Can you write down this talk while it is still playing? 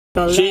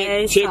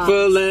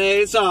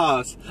Chick-fil-A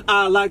sauce.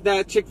 I like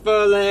that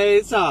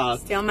Chick-fil-A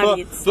sauce. Steal my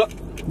beats.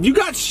 You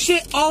got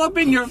shit all up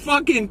in your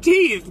fucking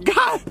teeth.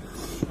 God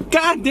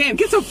damn,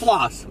 get some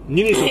floss.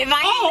 You need some.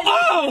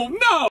 Oh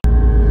no!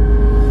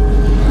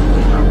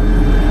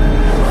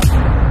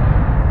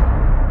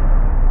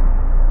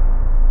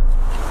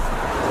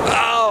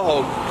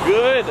 Oh,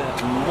 good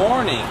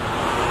morning.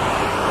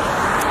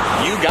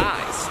 You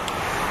guys,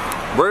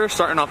 we're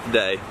starting off the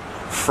day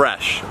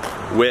fresh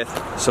with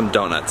some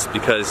donuts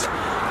because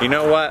you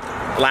know what?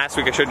 Last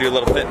week I showed you a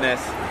little fitness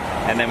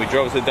and then we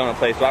drove to the donut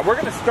place. Well, we're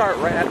gonna start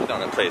right at the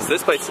donut place.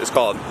 This place is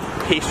called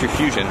Pastry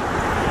Fusion.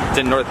 It's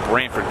in North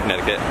Branford,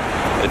 Connecticut.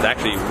 It's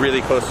actually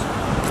really close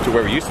to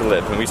where we used to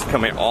live and we used to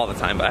come here all the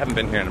time, but I haven't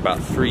been here in about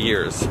 3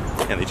 years.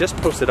 And they just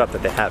posted up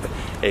that they have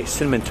a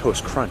Cinnamon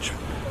Toast Crunch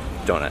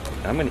donut.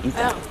 I'm gonna eat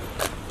that.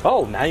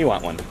 Oh, now you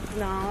want one?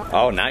 No.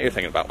 Oh, now you're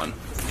thinking about one.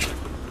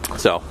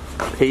 So,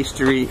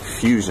 Pastry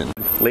Fusion.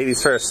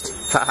 Ladies first.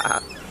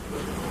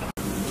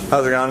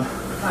 How's it going?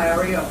 Hi, how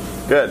are you?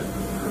 Good.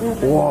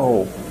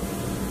 Whoa.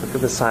 Look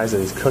at the size of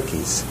these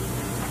cookies.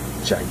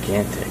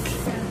 Gigantic.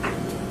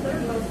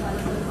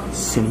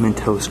 Cinnamon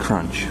Toast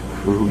Crunch.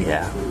 Ooh,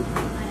 yeah.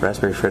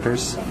 Raspberry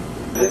fritters.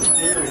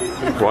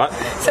 What?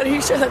 So are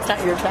you sure that's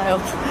not your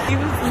child? He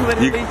was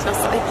literally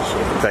just like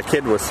you. That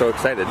kid was so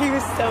excited. He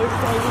was so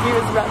excited. He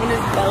was rubbing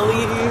his belly.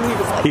 He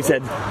was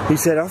like, he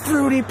said, a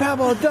Fruity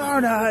Pebble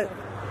donut.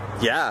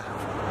 Yeah.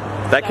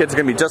 That kid's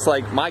gonna be just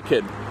like my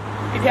kid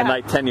in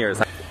like 10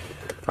 years.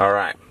 All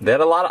right, they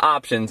had a lot of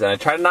options and I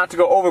tried not to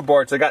go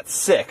overboard, so I got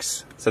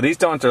 6. So these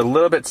donuts are a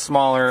little bit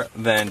smaller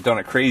than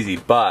Donut Crazy,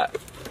 but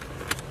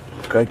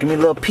go ahead, give me a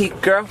little peek,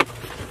 girl.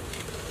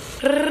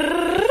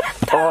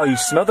 Oh, you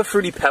smell the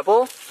Fruity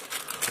Pebble?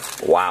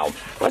 Wow.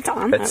 What's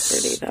on that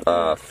Fruity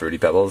Pebble? Fruity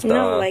Pebbles.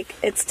 No, like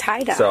it's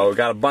tie-dye. So we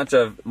got a bunch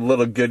of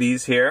little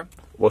goodies here.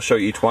 We'll show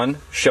you each one.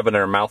 Shove it in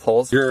our mouth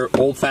holes. Your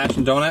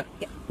old-fashioned donut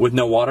with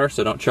no water,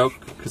 so don't choke,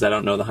 because I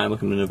don't know the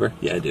Heimlich maneuver.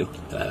 Yeah, I do.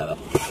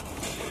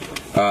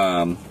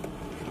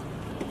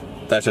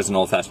 That's just an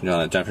old-fashioned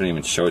donut. Jennifer didn't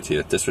even show it to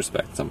you.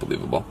 Disrespect. It's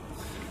unbelievable.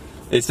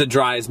 It's the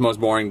driest, most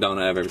boring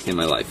donut I've ever seen in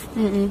my life.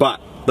 But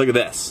look at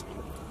this.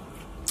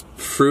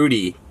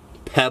 Fruity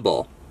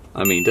Pebble.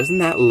 I mean, doesn't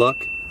that look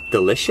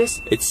delicious?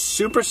 It's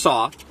super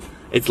soft.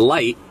 It's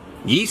light.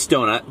 Yeast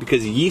donut,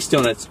 because yeast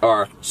donuts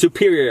are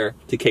superior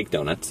to cake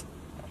donuts.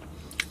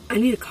 I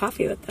need a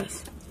coffee with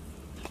this.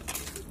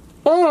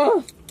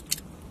 Oh!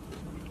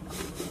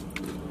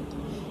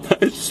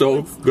 It's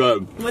so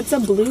good. What's the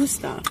blue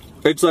stuff?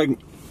 It's like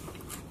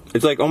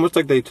almost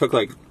like they took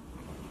like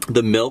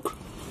the milk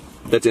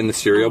that's in the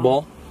cereal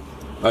bowl.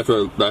 That's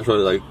what it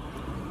like.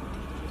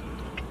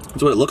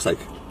 That's what it looks like.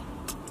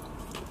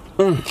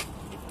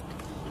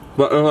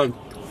 But like,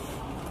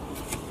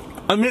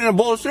 I'm eating a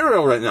bowl of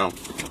cereal right now.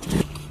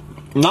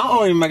 Not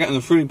only am I getting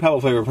the Fruity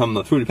Pebble flavor from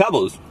the Fruity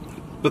Pebbles,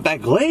 but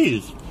that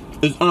glaze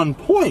is on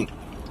point.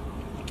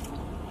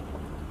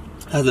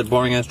 How's a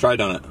boring ass dry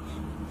donut?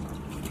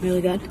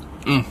 Really good.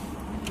 Man,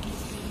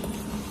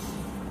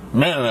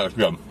 that's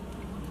good.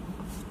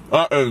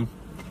 That is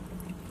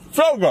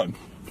so good.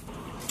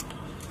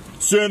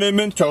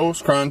 Cinnamon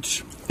Toast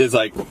Crunch is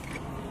like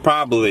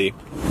probably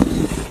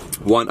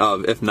one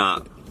of, if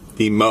not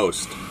the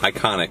most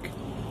iconic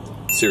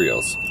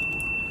cereals.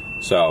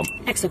 So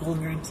Extra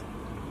Golden Grams.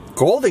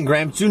 Golden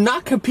Grams do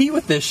not compete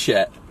with this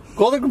shit.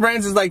 Golden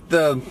Grams is like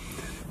the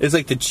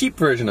cheap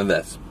version of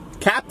this.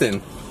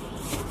 Captain,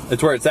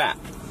 it's where it's at.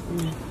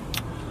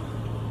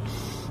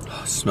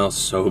 Oh, it smells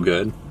so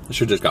good. I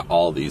should have just got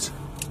all of these.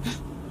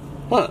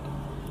 What?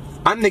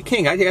 I'm the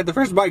king. I got the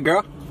first bite,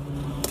 girl.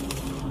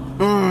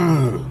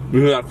 You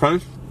hear that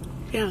crunch?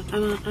 Yeah,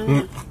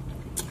 I'm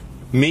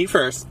Me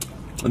first,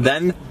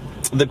 then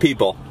the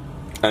people,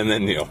 and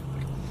then you.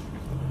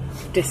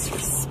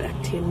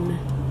 Disrespect him.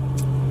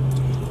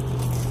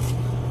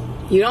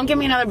 You don't give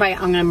me another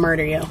bite, I'm gonna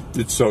murder you.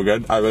 It's so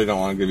good. I really don't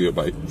want to give you a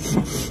bite.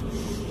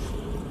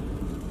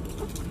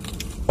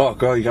 Oh,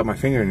 girl, you got my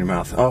finger in your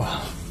mouth.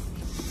 Oh,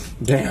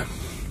 damn.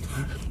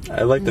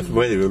 I like the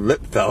way your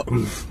lip felt.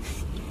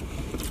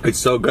 It's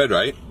so good,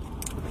 right?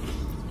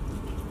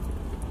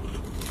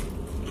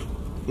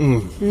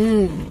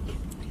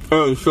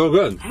 Oh, it's so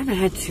good. I haven't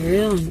had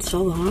cereal in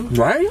so long.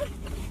 Right?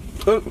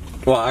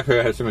 Well, actually,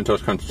 I had Cinnamon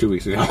Toast Crunch 2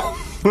 weeks ago.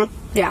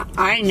 Yeah,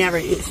 I never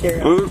eat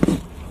cereal.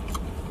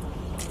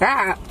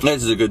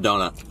 This is a good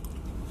donut.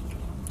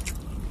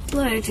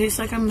 Look, it tastes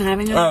like I'm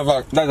having a... Oh,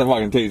 fuck. That's a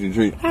fucking tasty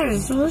treat. That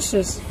is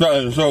delicious.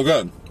 That is so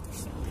good.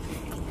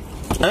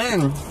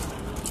 And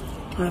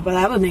But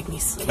that would make me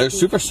sick. they're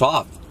super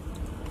soft.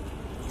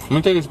 I'm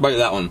gonna take this bite of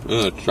that one.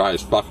 Ugh, it's dry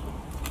as fuck.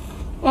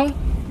 Well,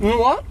 you know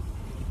what?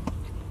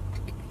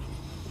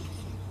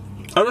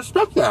 I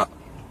respect that.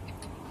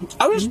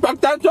 I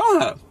respect that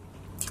donut.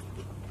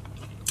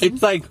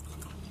 It's like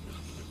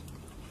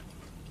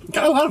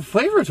got a lot of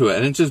flavor to it,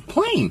 and it's just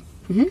plain.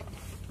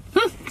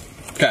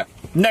 Okay,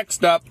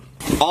 next up,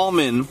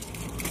 almond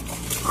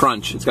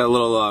crunch. It's got a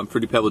little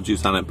Fruity Pebble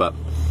juice on it, but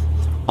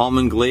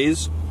almond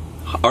glaze,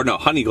 or no,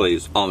 honey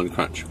glaze almond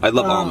crunch. I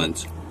love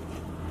almonds.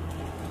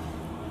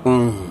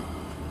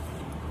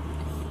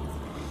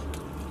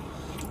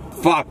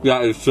 Fuck,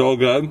 that is so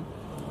good.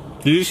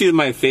 Did you see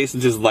my face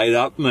just light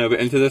up when I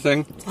went into this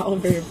thing? It's all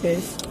over your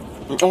face.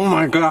 Oh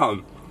my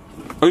god.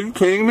 Are you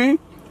kidding me?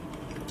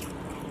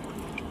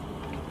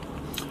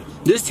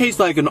 This tastes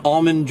like an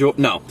almond joy.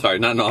 No, sorry,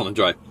 not an almond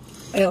joy.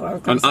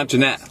 An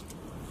Antoinette.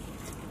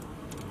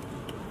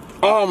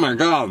 Oh my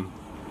god.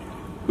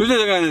 This is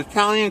like an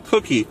Italian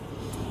cookie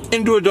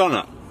into a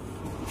donut.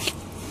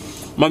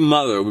 My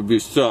mother would be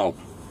so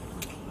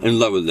in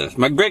love with this.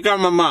 My great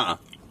grandmama,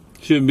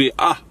 she would be,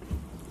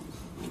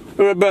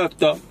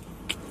 Roberto,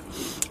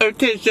 it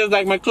tastes just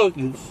like my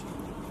cookies.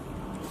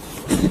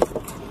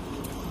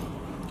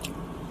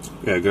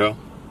 Yeah, girl,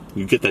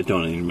 you get that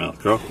donut in your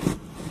mouth, girl.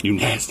 You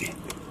nasty.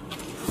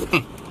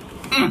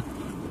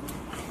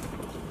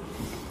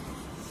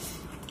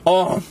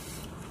 Oh,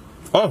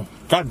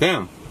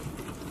 goddamn.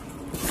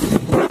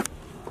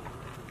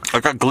 I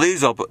got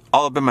glaze all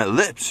up in my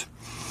lips.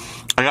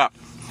 I got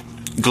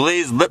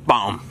glazed lip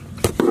balm.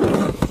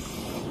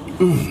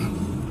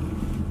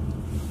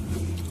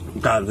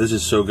 God, this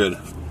is so good.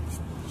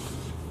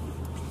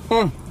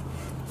 Oh,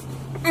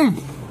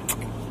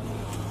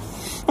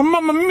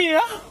 Mamma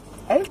mia.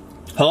 Hey.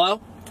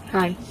 Hello?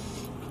 Hi.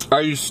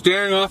 Are you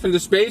staring off into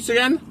space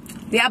again?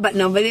 Yeah, but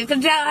nobody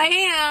can tell I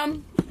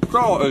am.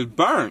 Girl, it's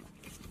burnt.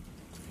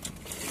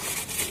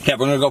 Okay,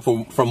 we're gonna go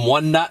from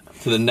one nut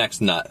to the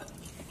next nut.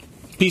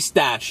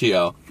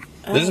 Pistachio.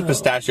 Oh. This is a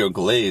pistachio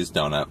glazed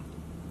donut.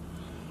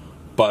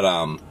 But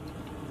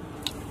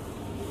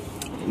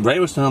Ray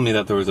was telling me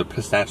that there was a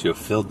pistachio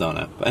filled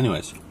donut. But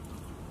anyways.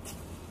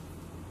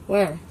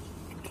 Where?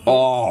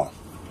 Oh.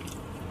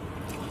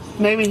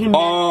 Maybe he meant.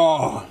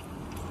 Oh.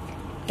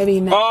 Maybe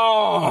he meant.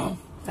 Oh.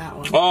 That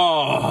one.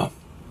 Oh.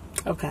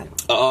 Okay.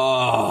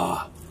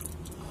 Oh.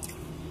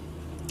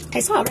 I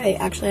saw it right,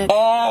 actually.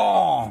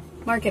 Oh.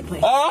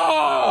 Marketplace.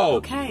 Oh.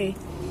 Okay.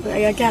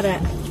 I get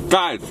it.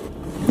 Guys.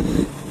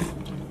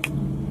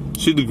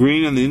 See the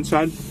green on the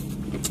inside?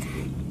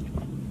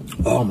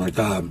 Oh my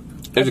god.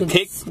 It's a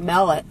cake.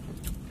 Smell it.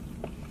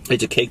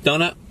 It's a cake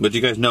donut, but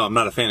you guys know I'm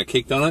not a fan of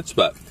cake donuts,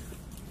 but.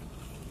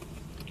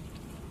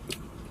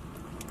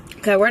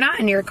 Okay, we're not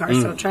in your car,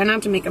 so try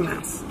not to make a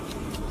mess.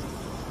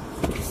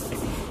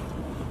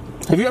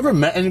 Have you ever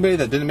met anybody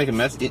that didn't make a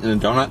mess eating a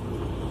donut?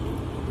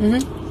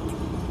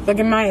 Look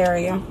in my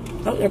area.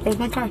 Oh, there goes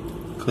my car.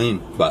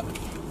 Clean, but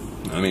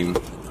I mean,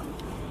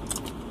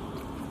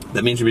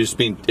 that means you're just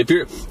being. If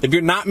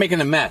you're not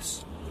making a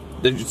mess,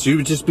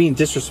 you're just being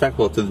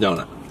disrespectful to the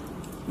donut.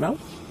 No.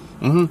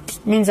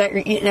 Means that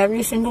you're eating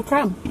every single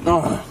crumb.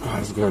 Oh, God,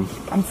 that's good.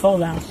 I'm full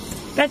now.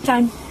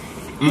 Bedtime.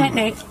 Night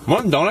night.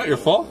 One donut, you're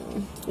full?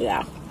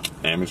 Yeah.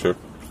 Amateur.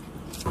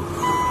 It's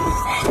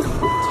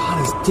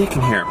hot as dick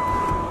in here.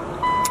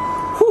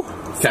 Whew.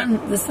 Okay.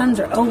 The suns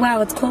are. Oh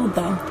wow, it's cold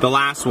though. The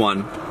last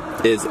one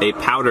is a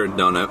powdered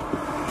donut,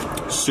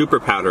 super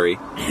powdery,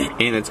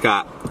 and it's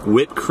got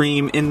whipped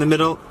cream in the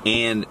middle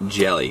and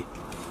jelly,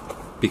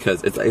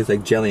 because it's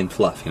like jelly and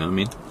fluff. You know what I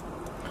mean?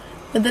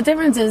 But the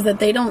difference is that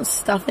they don't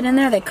stuff it in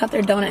there. They cut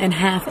their donut in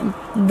half and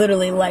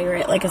literally layer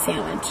it like a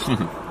sandwich.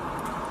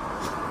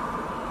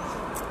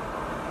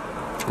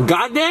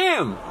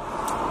 Goddamn!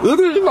 Look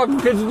at this fucking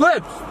kid's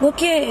lips.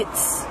 Look it.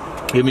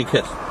 Give me a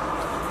kiss.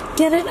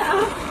 Get it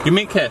up. Give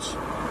me a kiss.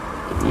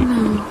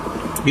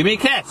 No. Give me a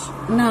kiss.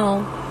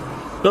 No.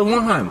 Just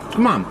one time.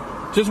 Come on.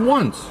 Just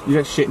once. You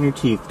got shit in your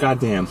teeth.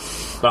 Goddamn.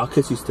 But I'll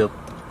kiss you still.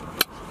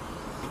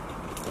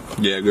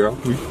 Yeah, girl.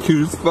 We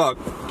cute as fuck.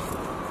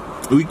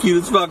 We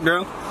cute as fuck,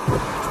 girl.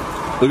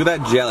 Look at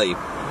that jelly.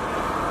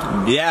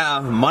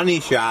 Yeah, money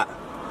shot.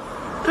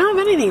 I don't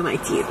have anything in my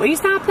teeth. Will you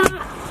stop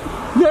that?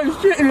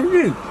 Yeah, shit in your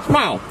teeth.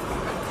 Smile.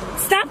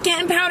 Stop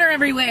getting powder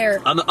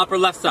everywhere. On the upper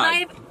left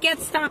side. If I get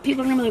stopped,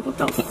 people are gonna be like, "What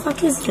the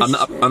fuck is this?" On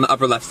the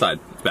upper left side.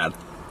 It's bad.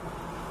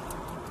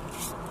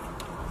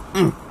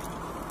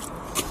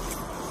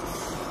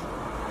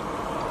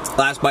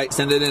 Last bite.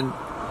 Send it in.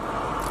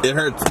 It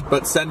hurts,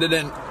 but send it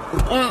in.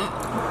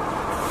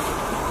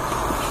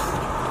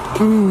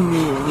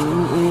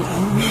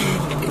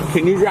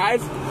 Can you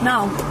drive?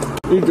 No.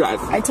 You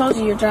drive. I told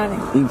you you're driving.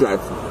 You drive.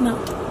 No.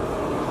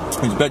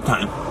 It's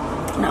bedtime.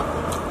 No.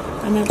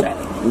 I'm not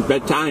driving. It's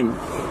bedtime.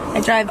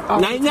 I drive all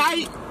Night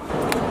night.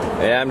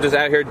 Yeah, I'm just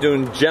out here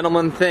doing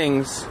gentleman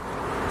things.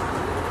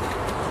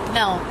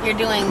 No, you're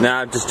doing.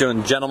 Nah, I'm just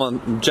doing gentleman.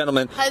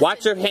 Husband.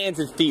 Watch your hands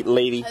and feet,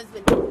 lady.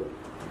 Husband.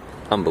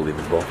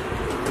 Unbelievable.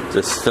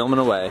 Just filming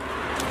away.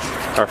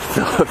 Or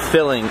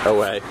filling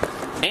away.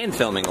 And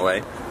filming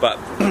away. But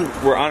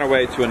we're on our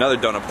way to another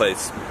donut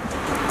place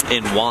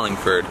in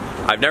Wallingford.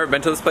 I've never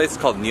been to this place. It's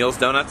called Neil's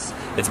Donuts.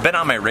 It's been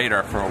on my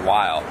radar for a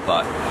while,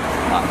 but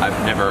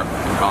I've never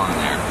gone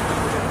there.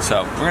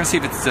 So we're gonna see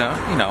if it's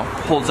you know,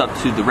 holds up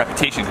to the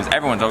reputation, because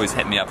everyone's always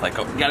hitting me up like,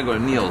 oh, you gotta go to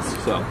Neil's.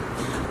 So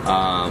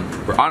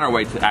we're on our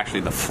way to actually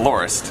the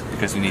florist,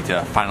 because we need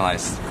to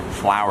finalize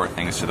flower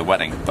things for the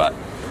wedding. But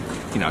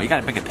you know, you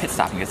gotta make a pit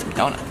stop and get some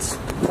donuts.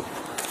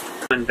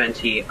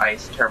 Venti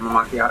iced caramel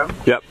macchiato.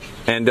 Yep.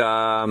 And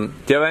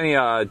do you have any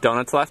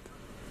donuts left?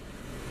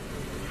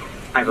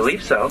 I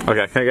believe so.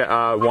 Okay, can I get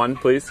one,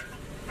 please?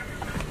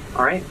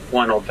 All right,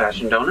 one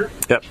old-fashioned donut.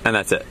 Yep, and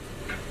that's it.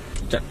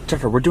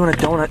 Jennifer, we're doing a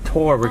donut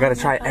tour. We're gonna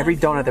try every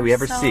donut that we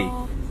ever see.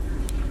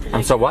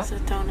 I'm so what?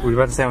 Were you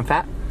about to say I'm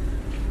fat?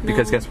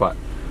 Because guess what?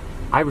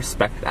 I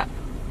respect that.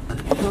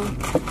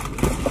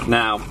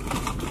 Now,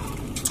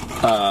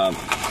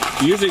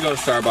 usually go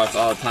to Starbucks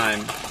all the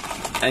time,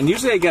 and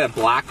usually I get a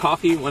black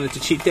coffee when it's a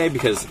cheat day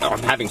because I'm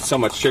having so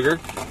much sugar.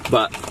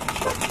 But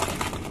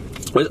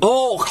Okay,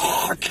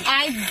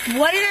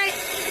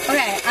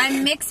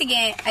 I'm mixing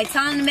it. I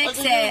tell him to mix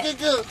it.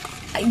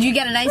 You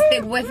get a nice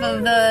big whiff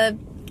of the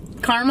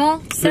caramel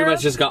syrup. Pretty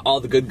much just got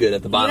all the good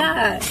at the bottom.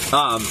 Yeah.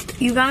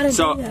 You gotta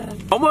do that.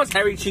 Almost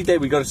every cheat day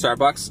we go to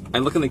Starbucks, I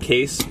look in the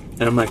case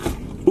and I'm like,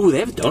 ooh, they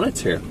have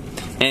donuts here.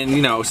 And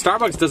you know,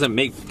 Starbucks doesn't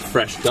make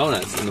fresh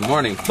donuts in the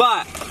morning,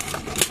 but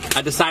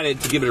I decided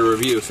to give it a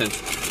review since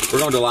we're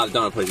going to a lot of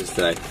donut places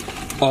today.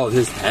 Oh,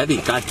 this is heavy.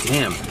 God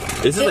damn.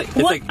 This is it's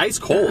like ice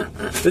cold.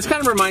 This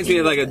kind of reminds me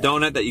of like a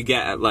donut that you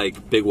get at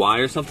like Big Y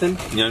or something.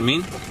 You know what I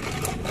mean?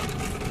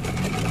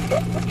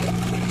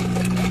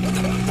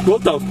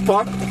 What the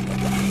fuck?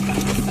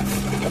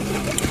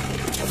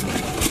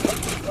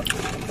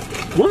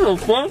 What the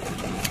fuck?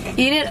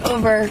 Eat it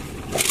over.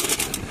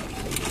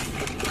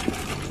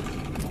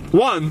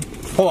 One.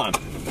 Hold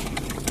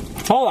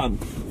on.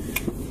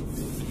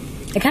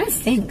 It kind of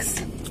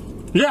stinks.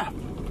 Yeah.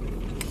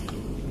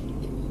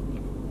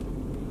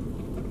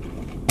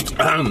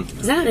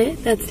 Is that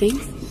it? That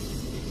stinks?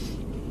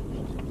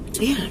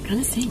 Yeah, it kind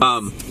of stinks.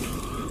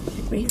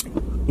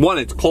 One,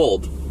 it's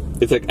cold.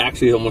 It's like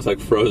actually almost like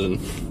frozen.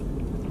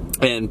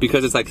 And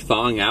because it's like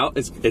thawing out,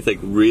 it's like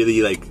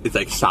really like, it's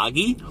like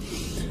soggy.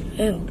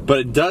 Ew. But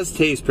it does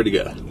taste pretty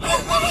good.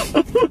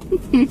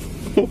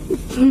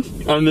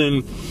 And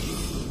then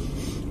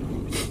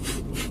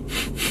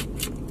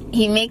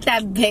you make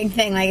that big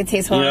thing like it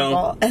tastes horrible, you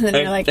know, and then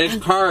you're like, it's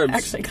carbs.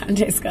 Actually, kind of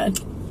tastes good.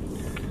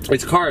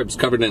 It's carbs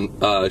covered in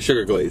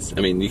sugar glaze.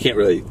 I mean, you can't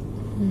really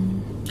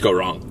go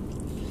wrong.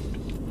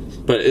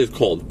 But it is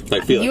cold.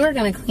 Like, feel you were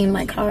gonna clean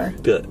my car.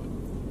 Good.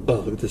 Oh,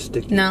 look at this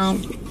sticky. No.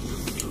 It's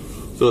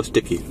a little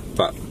sticky.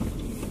 But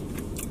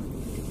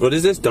what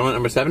is this? Donut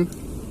number 7?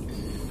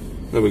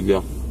 No big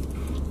deal.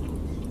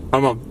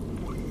 I'm a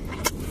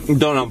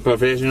donut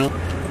professional.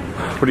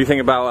 What do you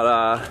think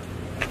about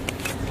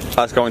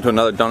us going to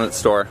another donut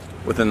store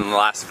within the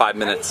last 5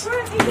 minutes?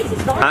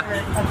 Huh?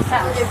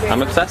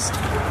 I'm obsessed?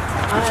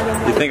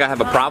 You think I have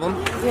a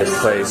problem? This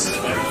place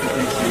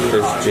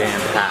is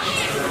jam-packed.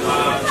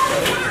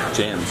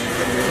 Jams.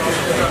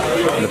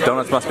 And the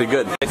donuts must be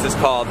good. This is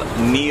called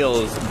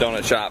Neil's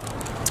Donut Shop,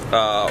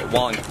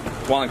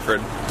 Wallingford.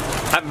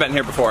 I haven't been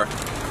here before,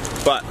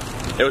 but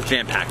it was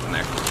jam-packed in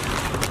there.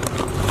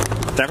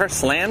 Never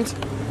slammed?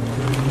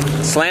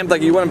 Slammed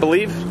like you wouldn't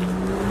believe?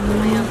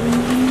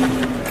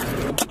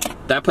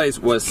 That place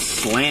was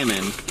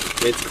slamming.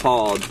 It's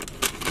called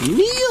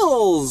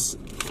Neil's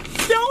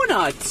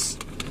Donuts.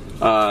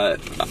 I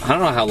don't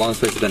know how long this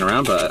place has been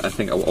around, but I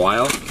think a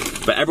while.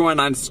 But everyone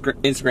on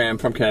Instagram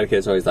from Connecticut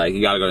is always like,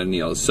 you gotta go to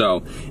Neil's.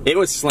 So it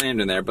was slammed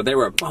in there, but they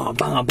were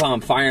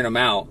firing them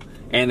out.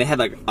 And they had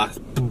like a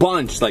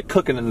bunch like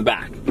cooking in the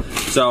back.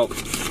 So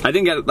I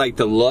didn't get like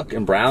to look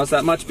and browse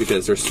that much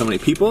because there's so many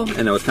people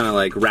and it was kind of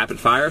like rapid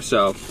fire.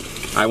 So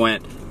I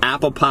went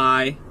apple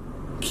pie,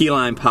 key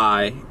lime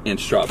pie, and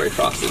strawberry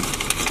frosted.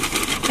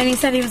 And he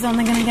said he was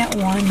only gonna get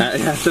one. I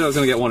said I was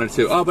gonna get 1 or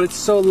 2. Oh, but it's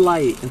so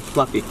light and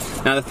fluffy.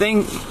 Now the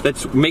thing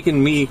that's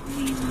making me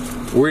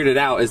weirded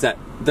out is that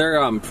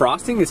their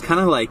frosting is kind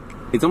of like,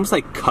 it's almost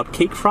like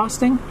cupcake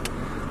frosting.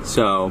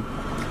 So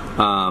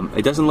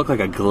it doesn't look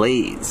like a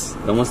glaze.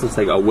 It almost looks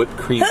like a whipped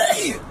cream.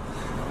 Hey!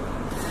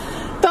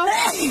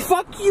 The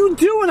fuck you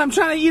doing? I'm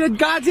trying to eat a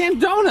goddamn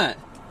donut.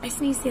 I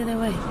sneezed the other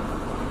way.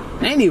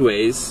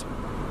 Anyways,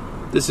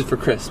 this is for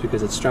Chris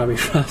because it's strawberry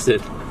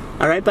frosted.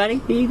 All right, buddy?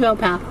 Here you go,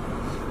 pal.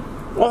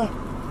 Oh,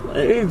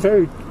 it is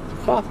very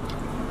soft.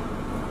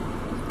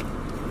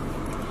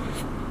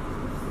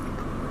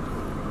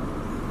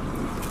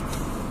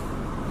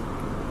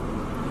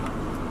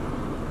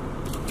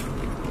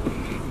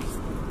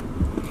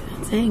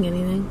 Not saying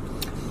anything.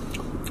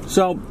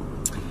 So,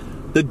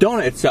 the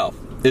donut itself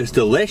is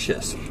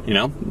delicious. You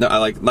know, I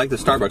like the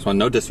Starbucks one.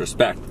 No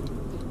disrespect.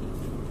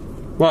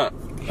 What?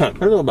 Huh,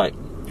 take a little bite.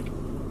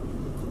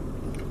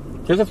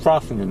 There's a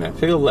frosting in there.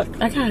 Take a lick.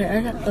 I got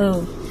it.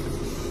 Oh.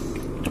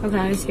 Okay,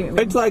 I see it.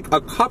 It's like a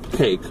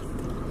cupcake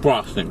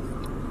frosting.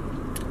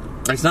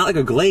 It's not like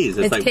a glaze.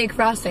 It's like cake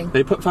frosting.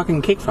 They put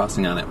fucking cake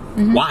frosting on it.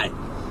 Why?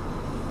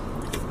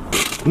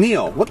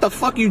 Neil, what the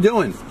fuck you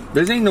doing?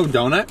 This ain't no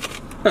donut.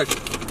 Look.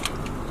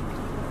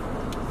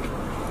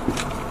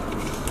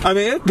 I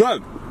mean, it's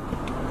good.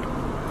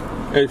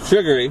 It's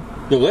sugary,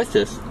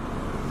 delicious.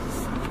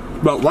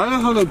 But why the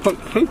hell they put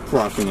cake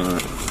frosting on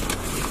it?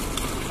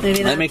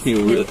 Maybe that makes me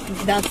really.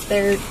 That's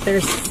their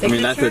signature. I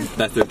mean,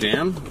 that's their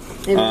jam.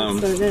 Maybe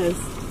that's what it is.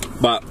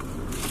 But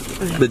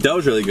the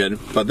dough's really good.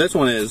 But this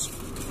one is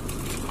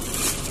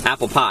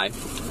apple pie,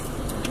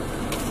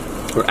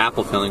 or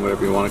apple filling,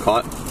 whatever you want to call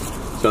it.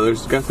 So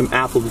there's got some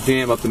apple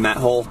jam up in that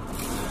hole. So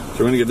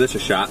we're gonna give this a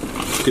shot.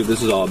 See what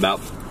this is all about.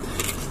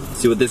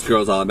 See what this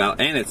girl's all about.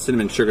 And it's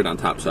cinnamon sugared on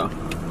top, so.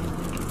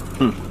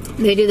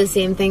 They do the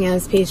same thing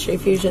as pastry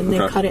fusion. They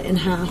Okay. cut it in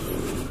half.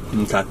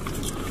 Okay.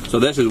 So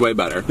this is way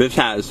better. This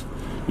has,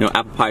 you know,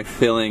 apple pie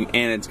filling,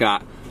 and it's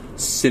got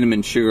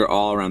cinnamon sugar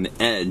all around the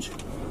edge.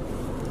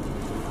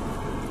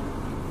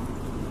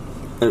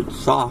 It's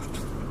soft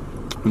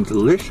and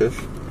delicious.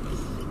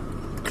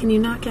 Can you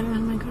not get it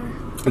on my car?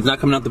 It's not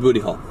coming out the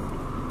booty hole.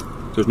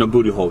 There's no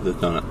booty hole with this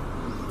donut.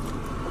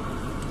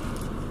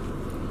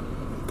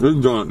 This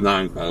is donut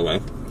 9, by the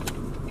way.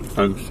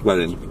 I'm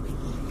sweating.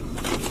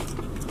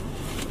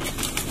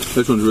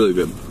 This one's really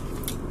good.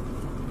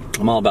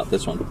 I'm all about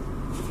this one.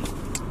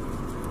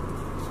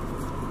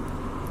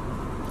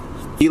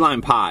 Key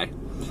lime pie,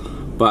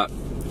 but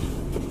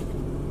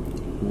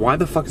why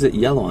the fuck is it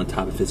yellow on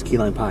top if it's key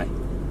lime pie?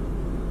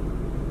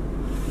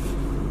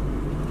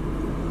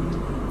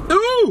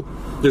 Ooh!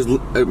 There's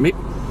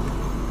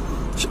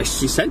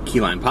she said key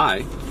lime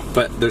pie,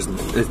 but it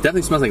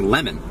definitely smells like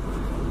lemon.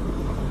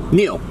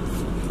 Neil,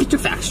 get your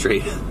facts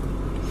straight.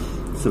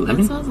 Is it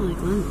lemon? It smells like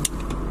lemon.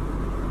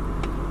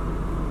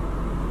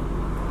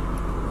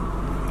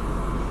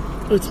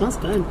 Oh, it smells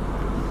good.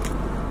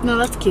 No,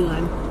 that's key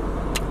lime.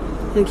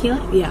 Is it key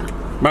lime? Yeah.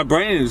 My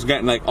brain is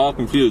getting like all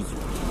confused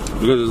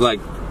because it's like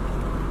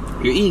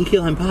you're eating key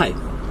lime pie,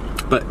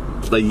 but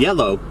the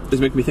yellow is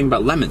making me think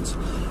about lemons,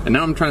 and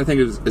now I'm trying to think: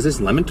 is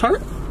this lemon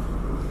tart?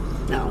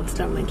 No, it's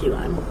definitely key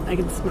lime. I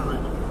can smell it.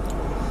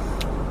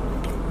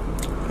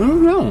 I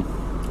don't know.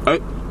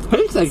 It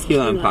tastes like key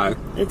lime pie,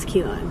 It's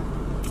key lime.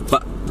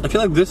 but I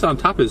feel like this on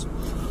top is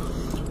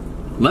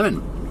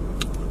lemon.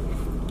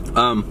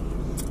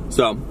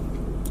 So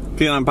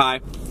key lime pie,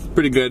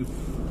 pretty good,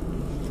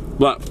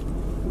 but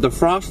the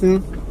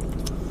frosting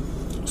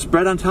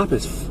spread on top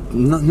is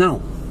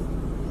no.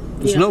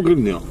 It's no good,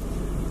 Neil.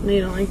 No,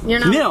 you don't like. You're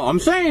not. Neil, I'm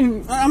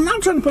saying I'm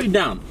not trying to put you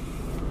down.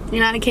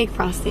 You're not a cake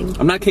frosting.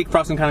 I'm not a cake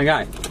frosting kind of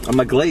guy. I'm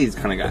a glazed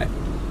kind of guy.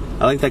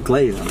 I like that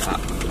glaze on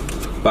top.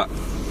 But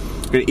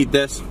we're gonna eat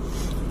this.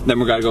 Then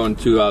we're gonna go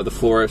into the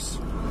florist.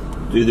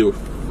 Do you do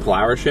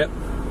flower shit?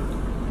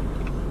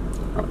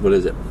 What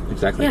is it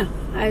exactly? Yeah,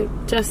 I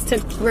just took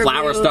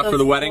Flower stuff for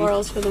the wedding.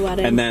 Florals for the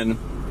wedding. And then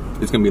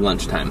it's gonna be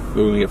lunchtime. What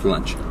are we gonna get for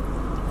lunch?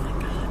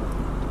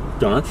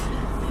 Donuts?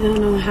 I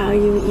don't know how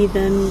you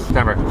even.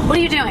 Never. What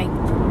are you doing?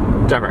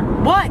 Never.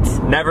 What?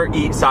 Never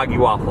eat soggy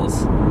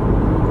waffles.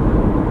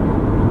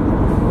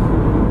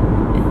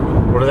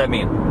 What does that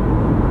mean?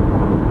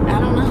 I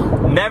don't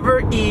know.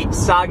 Never eat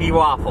soggy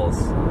waffles.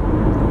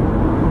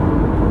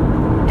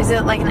 Is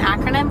it like an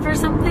acronym for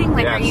something?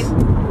 Like, Yes. are you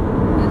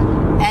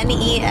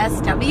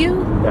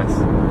NESW? Yes.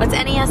 What's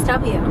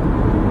NESW?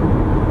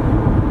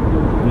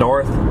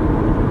 North.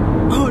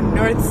 Oh,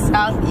 north,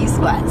 south, east,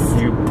 west.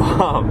 You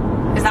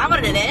bum. Is that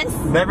what it is?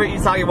 Never eat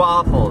soggy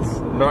waffles.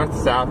 North,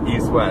 south,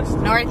 east, west.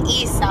 North,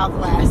 east, south,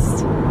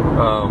 west.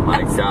 Oh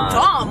my That's god.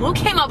 dumb. Who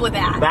came up with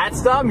that?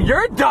 That's dumb?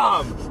 You're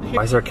dumb!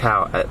 Why is there a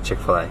cow at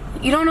Chick-fil-A?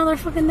 You don't know their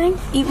fucking thing?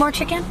 Eat more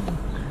chicken?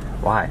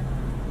 Why?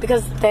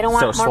 Because they don't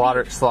want So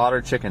more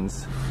slaughter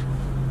chickens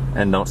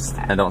and don't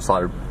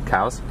slaughter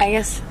cows? I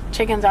guess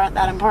chickens aren't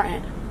that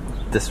important.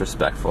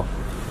 Disrespectful.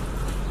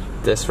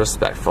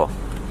 Disrespectful.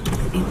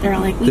 They're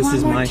like, we This want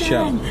is more my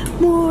gen, show.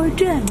 More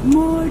gen,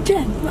 more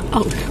gen.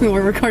 Oh,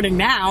 we're recording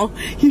now.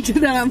 You did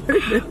that on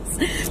purpose.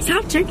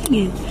 Stop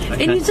drinking it.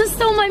 And you just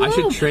stole my move. I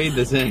should trade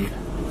this in.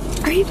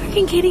 Are you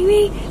fucking kidding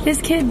me?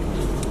 This kid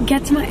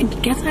gets my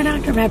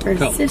Dr. Pepper,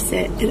 Go. sips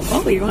it. And,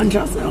 oh, you want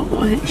just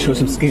what? Show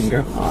some skin,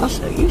 girl. I'll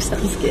show you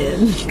some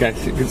skin.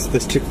 Guys,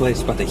 this Chick-fil-A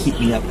is about to heat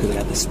me up because I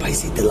got the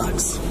spicy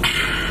deluxe.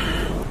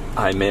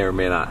 I may or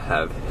may not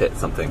have hit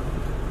something.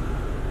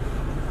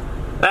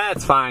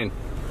 That's fine.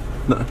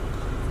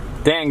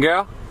 Dang,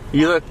 girl,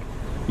 you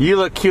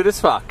look cute as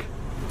fuck.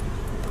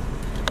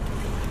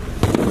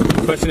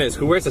 Question is,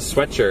 who wears a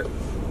sweatshirt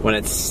when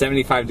it's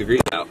 75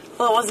 degrees out?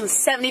 Well, it wasn't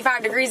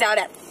 75 degrees out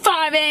at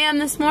 5 a.m.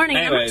 this morning.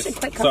 Anyways, I'm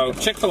actually quite so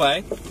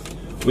Chick-fil-A,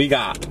 we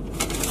got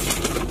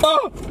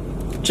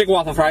chicken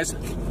waffle fries.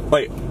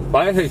 Wait,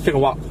 why did I say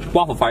chicken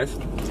waffle fries?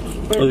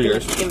 Those are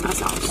yours. Give me my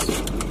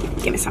sauce.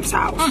 Give me some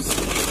sauce.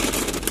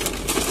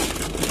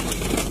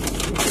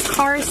 This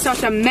car is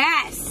such a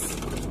mess.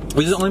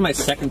 This is only my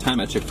second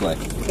time at Chick-fil-A.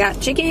 Got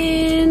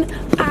chicken.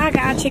 I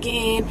got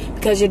chicken.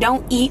 Because you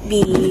don't eat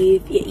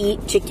beef, you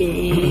eat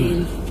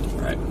chicken.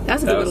 Right.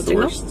 That's a good little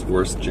jingle. That was the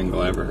worst jingle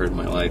I ever heard in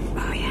my life.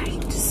 Oh yeah, you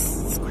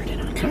just squirted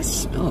on it. It kind of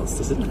smells,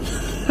 doesn't it?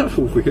 Have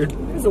a weird.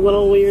 It's a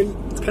little weird.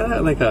 It's kind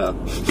of like a.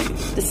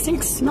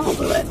 Distinct smell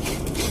to it.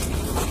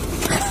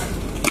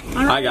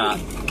 I got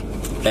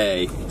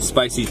a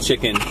spicy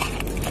chicken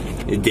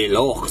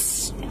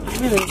deluxe.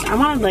 I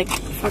wanted like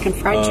fucking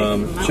fried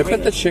chicken. Should I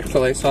put the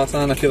Chick-fil-A sauce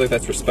on? I feel like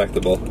that's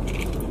respectable. You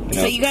know?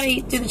 So you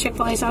gotta do the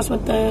Chick-fil-A sauce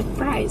with the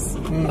fries.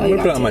 I'm gonna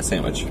put it on my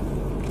sandwich.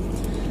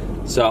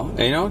 So,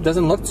 you know, it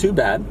doesn't look too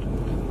bad.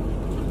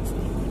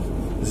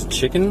 Is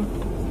chicken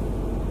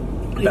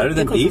better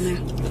than beef?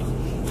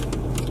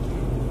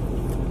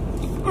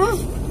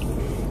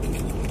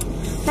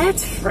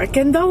 That's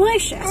freaking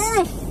delicious.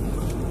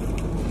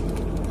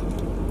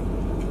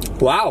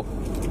 Wow.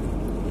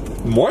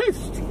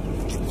 Moist.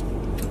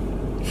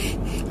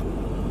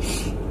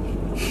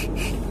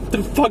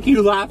 The fuck are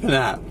you laughing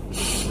at?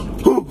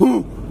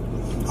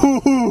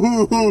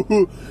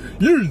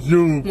 You're so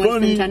Moist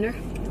funny. and tender.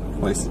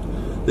 Moist.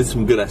 This is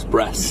some good ass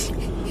breasts.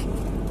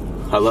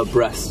 I love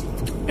breasts.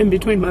 In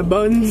between my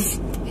buns.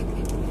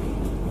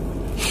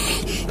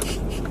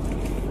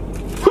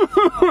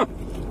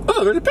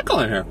 Oh, there's a pickle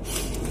in here.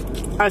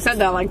 I said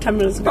that like 10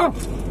 minutes ago.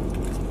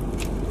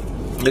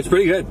 Oh. It's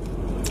pretty good.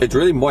 It's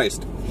really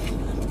moist.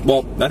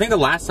 Well, I think the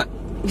last time...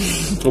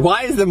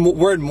 Why is the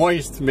word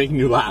moist making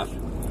you laugh?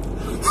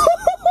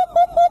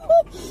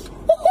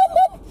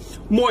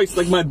 Moist,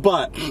 like my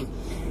butt. I'm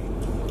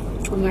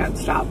gonna have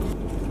to stop.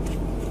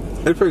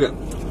 It's pretty good.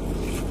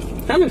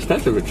 Kind of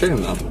expensive for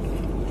chicken though.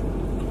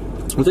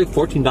 It's like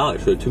 $14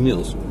 for the 2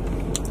 meals.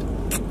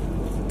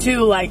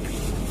 2 like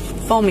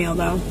full meal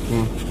though.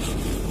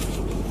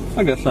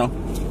 I guess so.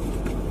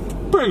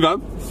 Pretty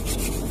good.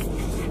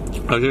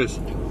 Like this.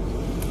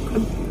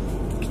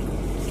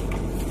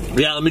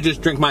 Yeah, let me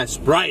just drink my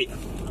Sprite.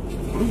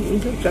 You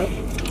think so?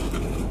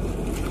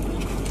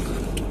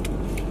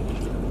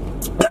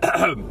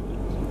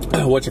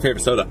 What's your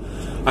favorite soda?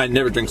 I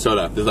never drink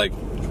soda. It's like,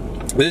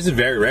 this is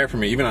very rare for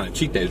me, even on a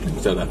cheat day to drink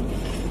soda.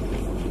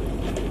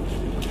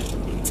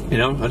 You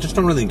know, I just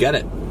don't really get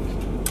it.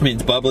 I mean,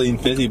 it's bubbly and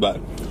fizzy, but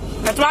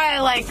That's why I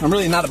like. I'm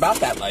really not about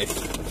that life.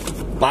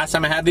 Last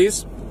time I had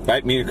these,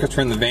 right, me and Chris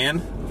were in the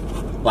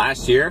van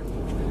last year,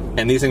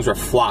 and these things were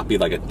floppy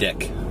like a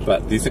dick.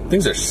 But these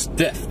things are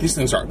stiff. These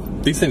things are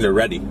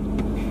ready.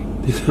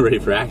 These are ready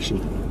for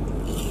action.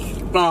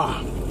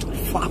 Ah,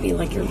 Floppy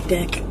like your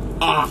dick.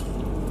 ah,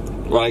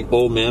 like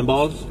old man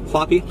balls,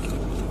 floppy.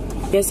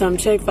 Get some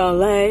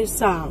Chick-fil-A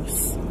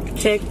sauce.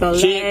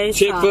 Chick-fil-A sauce.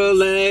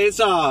 Chick-fil-A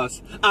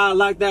sauce. I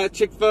like that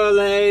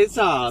Chick-fil-A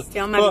sauce.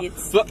 Steal my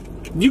beats.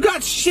 You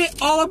got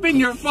shit all up in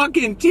your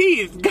fucking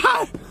teeth.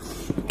 God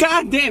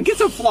damn, get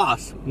some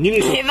floss. You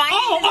need some.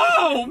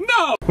 Oh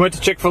no! Went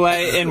to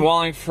Chick-fil-A in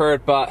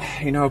Wallingford, but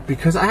you know,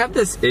 because I have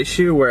this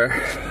issue where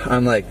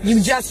I'm like,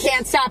 You just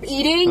can't stop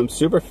eating? I'm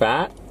super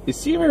fat. You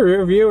see my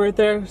rear view right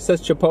there? It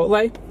says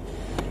Chipotle.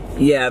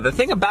 Yeah, the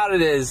thing about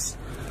it is,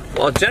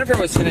 while Jennifer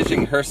was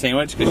finishing her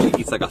sandwich because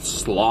she eats like a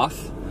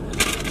sloth,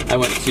 I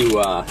went to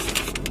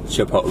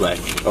Chipotle.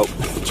 Oh,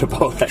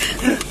 Chipotle.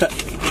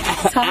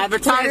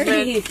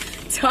 Advertisement.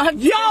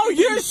 Yo,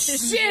 your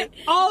shit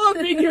all up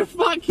in your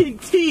fucking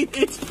teeth.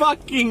 It's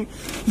fucking,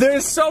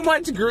 there's so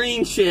much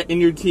green shit in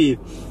your teeth.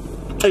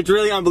 It's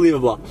really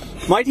unbelievable.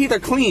 My teeth are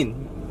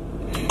clean.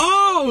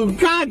 Oh,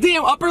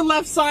 goddamn, upper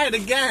left side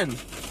again.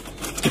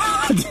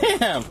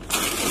 Goddamn.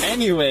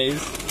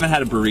 Anyways, I haven't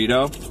had a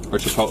burrito or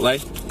Chipotle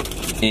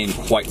in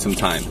quite some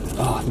time.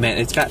 Oh man,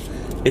 it's got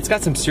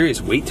some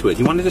serious weight to it.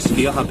 You want to just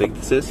feel how big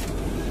this is?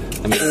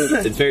 I mean,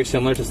 it's very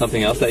similar to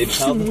something else that you've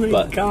held, Oh my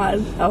but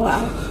god. Oh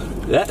wow.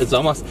 yeah, it's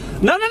almost.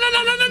 No,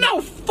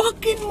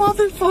 fucking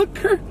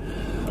motherfucker!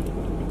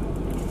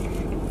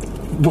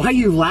 Why are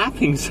you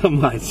laughing so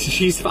much?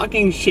 She's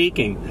fucking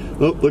shaking.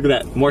 Oh, look at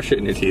that, more shit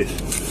in your teeth.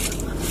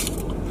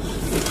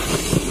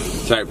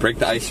 Sorry, break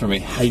the ice for me.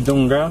 How you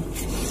doing, girl?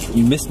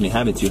 You missed me,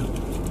 haven't you?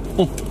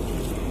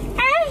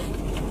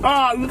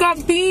 Oh, you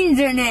got beans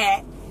in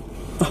it.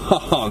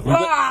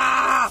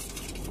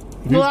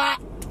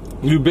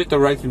 You bit the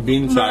rice and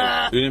bean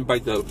side. You didn't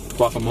bite the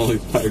guacamole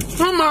side.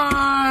 Come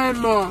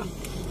on.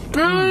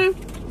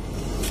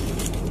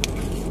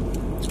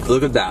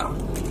 Look at that.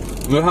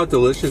 Look how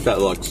delicious that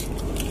looks.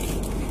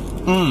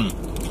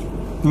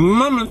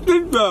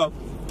 Mamacita.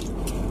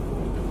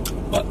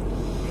 What?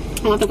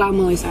 I want the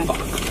guacamole side.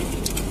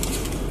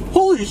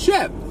 Holy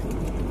shit.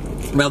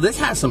 Now this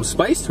has some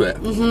spice to it.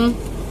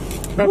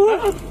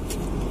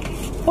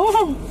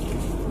 Oh.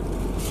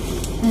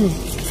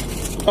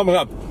 Oh my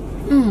god.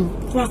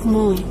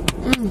 Guacamole.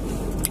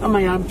 Oh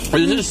my god.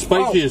 This is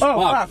spicy as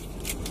fuck.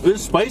 This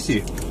is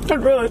spicy. It's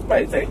really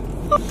spicy.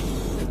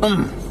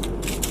 And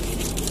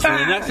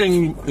the next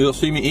thing you'll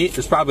see me eat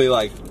is probably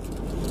like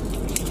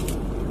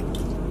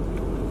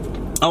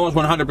almost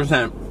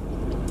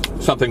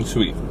 100% something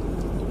sweet.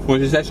 What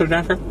did you say, so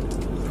Jennifer?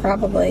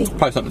 Probably.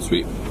 Probably something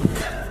sweet.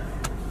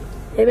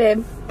 Hey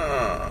babe.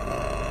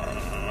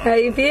 How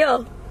you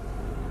feel?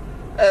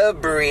 A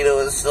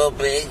burrito is so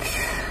big.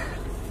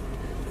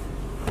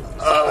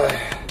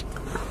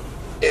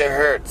 It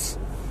hurts.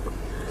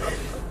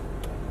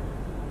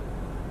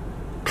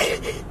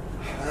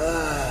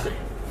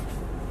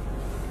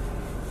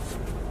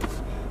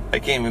 I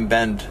can't even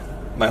bend.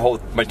 My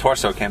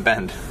torso can't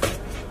bend.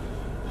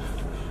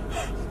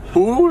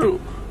 Who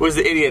was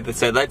the idiot that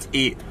said, let's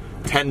eat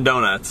 10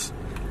 donuts,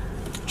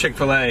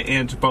 Chick-fil-A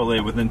and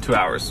Chipotle within 2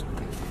 hours?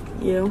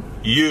 You.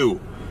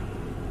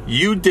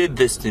 You did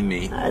this to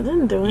me. I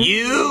didn't do it.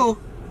 You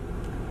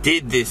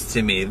did this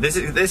to me.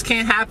 This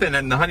can't happen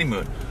in the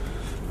honeymoon.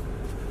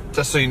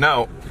 Just so you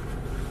know,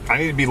 I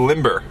need to be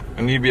limber.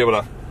 I need to be able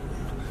to.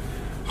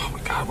 Oh my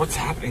god, what's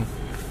happening?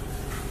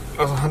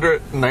 I was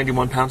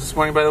 191 pounds this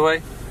morning, by the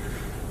way.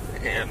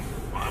 and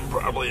I'm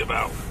probably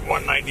about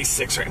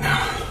 196 right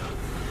now.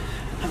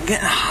 I'm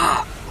getting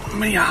hot.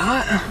 Am I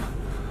hot?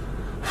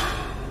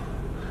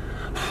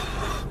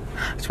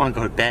 I just want to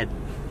go to bed.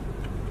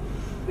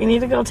 We need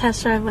to go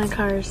test drive my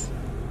cars.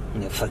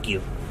 Yeah, fuck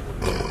you.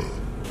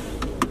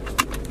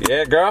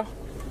 Yeah, girl?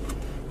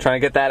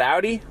 Trying to get that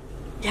Audi?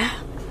 Yeah,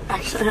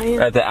 actually I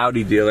am. At the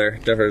Audi dealer,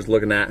 Jennifer's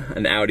looking at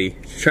an Audi.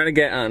 She's trying to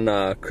get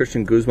on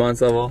Christian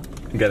Guzman's level,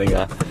 getting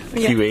a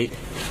Q8.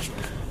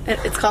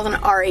 It's called an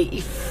R8,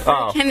 you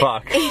fuck.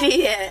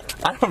 idiot.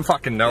 I don't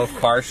fucking know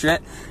car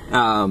shit.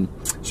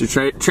 She's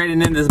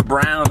trading in this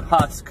brown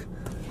Husk.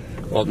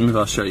 Well, maybe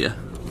I'll show you.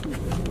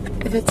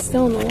 If it's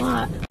still in the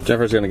lot.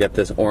 Jennifer's gonna get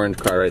this orange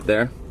car right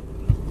there.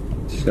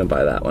 She's gonna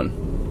buy that one.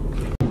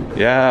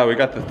 Yeah, we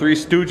got the Three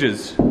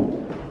Stooges.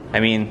 I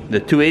mean, the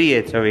two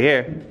idiots over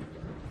here.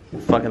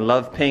 Fucking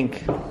love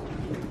pink.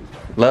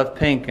 Love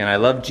pink, and I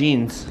love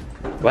jeans.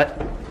 What?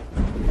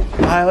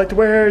 I like to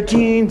wear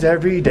jeans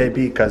every day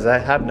because I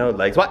have no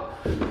legs. What?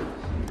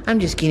 I'm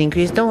just kidding,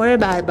 Chris. Don't worry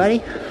about it, buddy.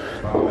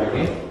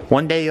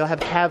 One day you'll have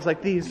calves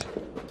like these.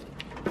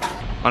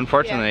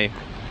 Unfortunately,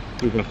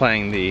 we've been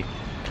playing the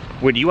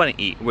where do you want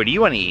to eat? Where do you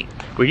want to eat?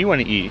 Where do you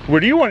want to eat? Where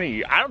do you want to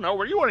eat? I don't know.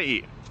 Where do you want to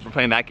eat? We're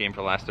playing that game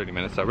for the last 30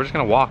 minutes, so we're just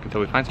gonna walk until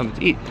we find something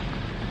to eat.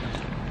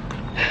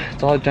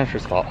 It's all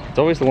Jennifer's fault. It's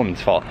always the woman's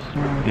fault.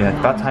 Yeah, it's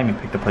about time you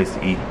picked a place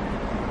to eat.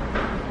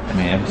 I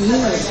mean,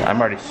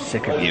 I'm already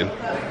sick of you.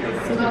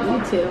 Sick of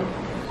you too.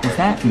 Is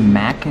that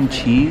mac and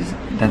cheese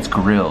that's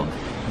grilled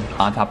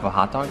on top of a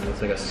hot dog?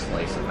 It's like a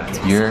slice of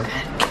that. You're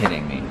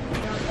kidding me.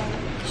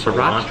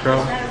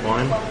 Cilantro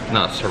lime?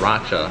 No,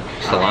 sriracha.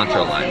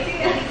 Cilantro lime.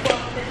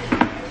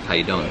 How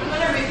you doing?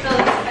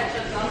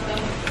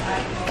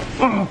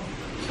 Oh.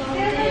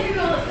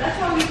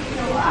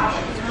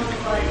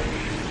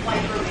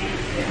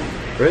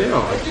 Really?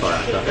 Oh, that's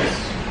sriracha.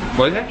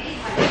 What is that?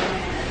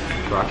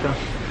 Sriracha?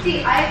 See,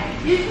 you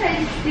try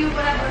to do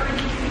whatever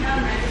needs to be done,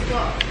 and I just go.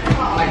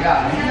 Oh my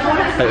god.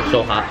 It's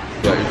so hot,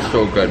 but it's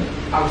so good.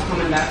 I was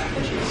coming back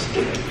and she was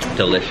stupid.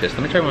 Delicious.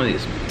 Let me try one of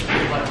these.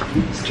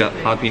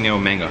 Jalapeno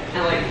mango.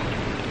 And like,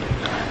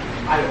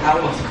 I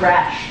almost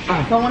crashed.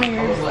 Put one of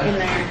yours in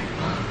there.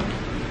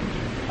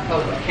 I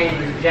thought it was a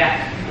Cambridge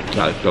Jack.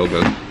 That is so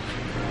good.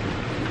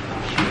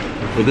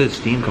 Look at the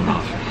steam come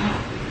off.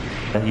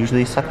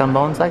 Usually suck on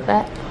bones like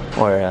that?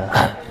 Or,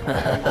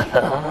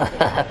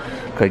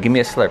 Okay, give me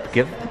a slurp.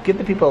 Give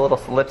the people a little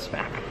lip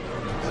smack.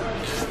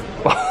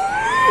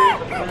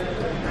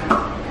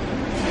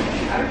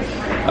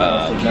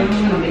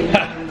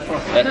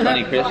 That's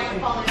funny, Chris.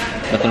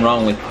 Nothing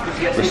wrong with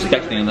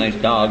respecting a nice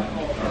dog.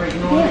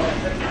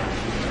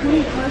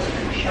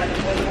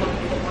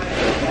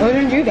 What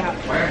did you get?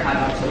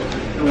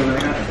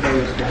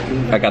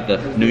 I got the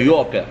New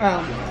Yorker.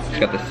 Oh. It's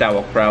got the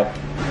sauerkraut,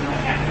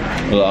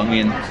 little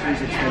onion,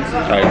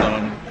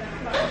 sardine,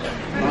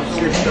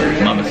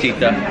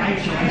 mamacita.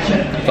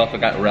 It's also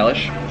got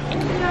relish. No,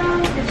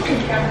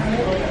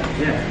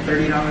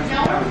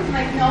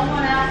 like no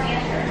one else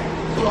answered.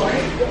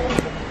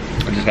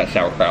 I just got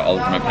sauerkraut all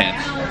over my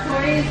pants.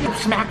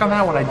 smack on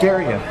that one, I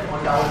dare you.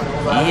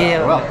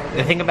 Yeah, well,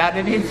 the thing about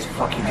it is,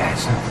 fuck you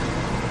guys.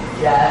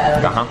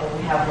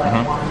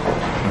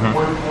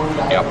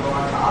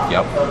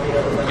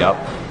 Yep.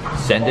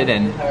 Send it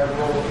in.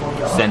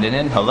 Send it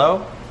in. Hello?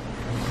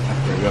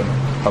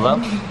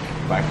 Hello?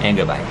 And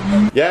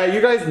goodbye. Yeah,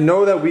 you guys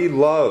know that we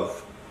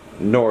love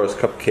Nora's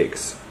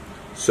cupcakes.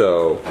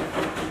 So,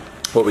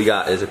 what we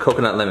got is a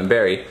coconut lemon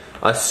berry,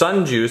 a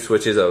sun juice,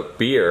 which is a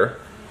beer,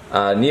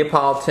 a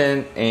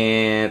Neapolitan,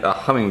 and a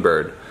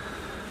hummingbird.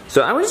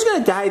 So I'm just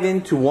gonna dive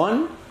into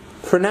one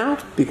for now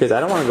because I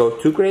don't want to go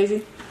too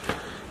crazy.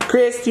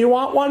 Chris, do you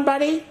want one,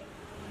 buddy?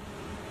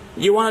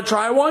 You want to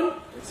try one?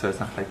 So it's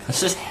not like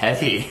It's just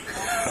heavy.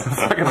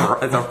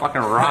 it's a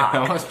fucking rock. I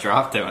almost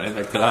dropped it when I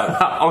picked it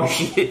up. Oh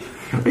shit!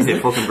 Is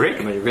it fucking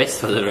break? My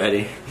wrist was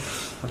already.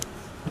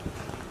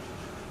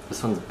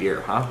 This one's beer,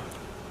 huh?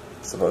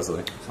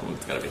 Supposedly.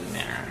 Someone's gotta be the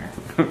man around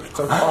here.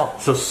 So tall.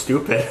 So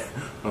stupid.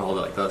 I'm gonna hold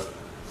it like this.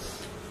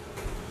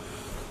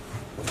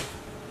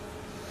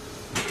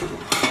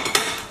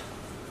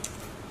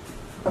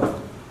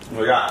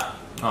 What we got?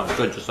 Oh, it's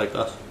good, just like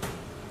this.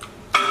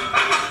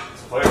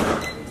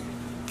 Flavor.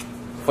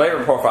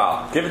 Flavor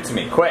profile. Give it to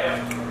me, quick.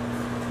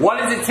 What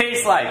does it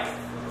taste like?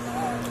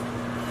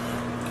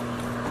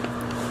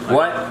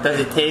 What does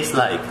it taste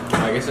like?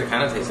 I guess it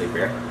kind of tastes like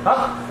beer.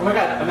 Oh my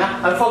god,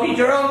 I'm fucking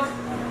drunk.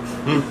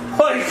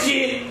 Holy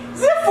shit!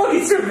 Is that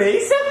fucking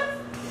cerveza?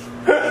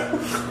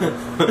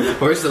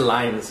 Where's the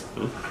limes?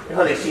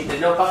 Holy shit,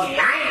 there's no fucking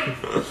lime!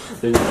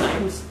 There's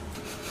limes.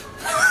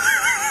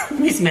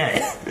 Me smell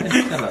it.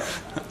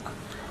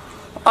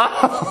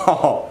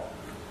 Oh!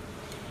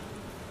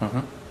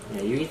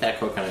 Yeah, you eat that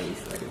coconut, you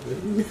feel like it's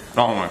good.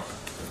 Oh my.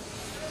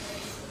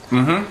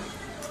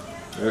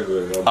 They're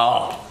good, though.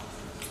 Oh!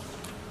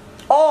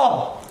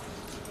 Oh!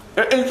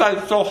 The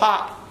inside's so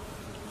hot.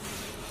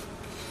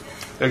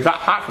 It got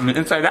hot from the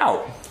inside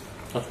out.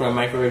 That's what a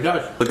microwave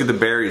does. Look at the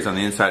berries on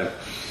the inside.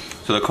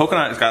 So the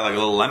coconut has got like a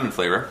little lemon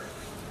flavor.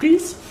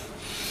 Peace.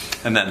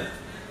 And then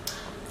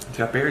it's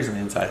got berries on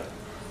the inside.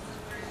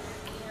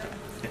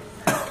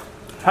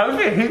 How does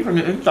it heat from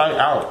the inside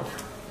out?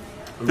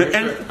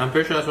 I'm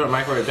pretty sure that's what a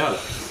microwave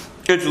does.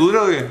 It's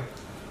literally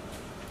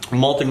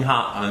molting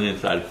hot on the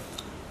inside.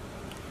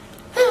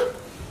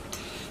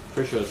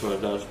 Pretty sure that's what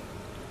it does.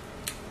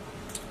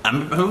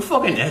 I'm a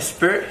fucking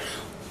expert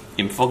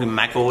in fucking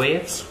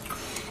microwaves.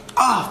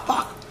 Oh,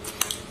 fuck.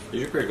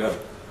 These are pretty good.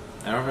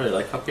 I don't really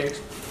like cupcakes.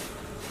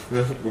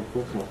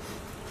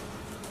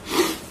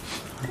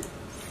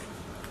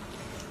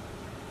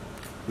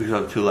 We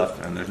still have 2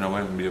 left, and there's no way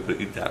I'm gonna be able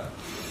to eat that.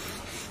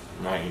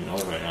 I'm not eating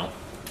those right now.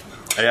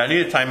 Hey, I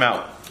need a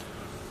timeout.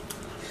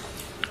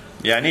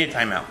 Yeah, I need a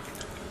timeout.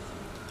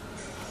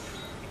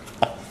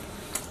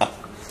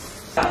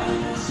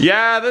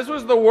 Yeah, this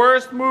was the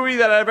worst movie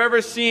that I've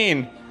ever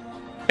seen.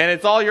 And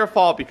it's all your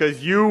fault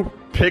because you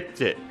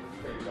picked it.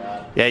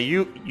 Yeah,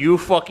 you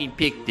fucking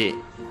picked it.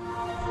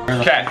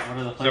 Okay,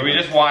 so we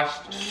just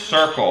watched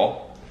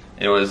Circle.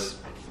 It was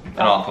an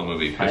awful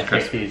movie. It was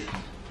Christmas.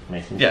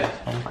 Yeah.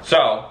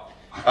 So,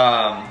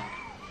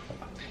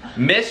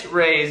 Miss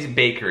Ray's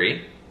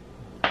Bakery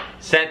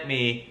sent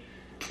me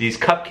these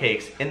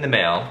cupcakes in the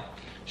mail.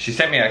 She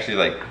sent me actually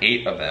like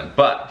 8 of them,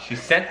 but she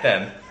sent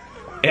them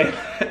in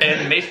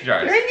mason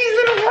jars.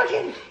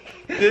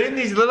 They're in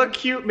these little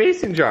cute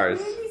mason jars.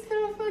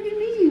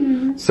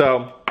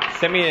 So,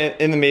 send me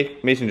in the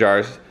mason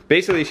jars.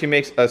 Basically, she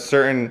makes a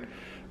certain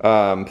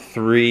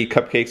 3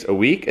 cupcakes a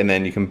week, and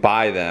then you can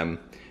buy them,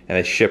 and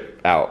they ship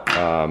out.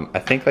 I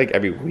think like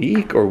every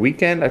week or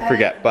weekend, I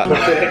forget. But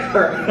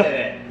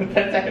 10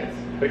 seconds.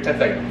 Quick 10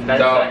 seconds. 10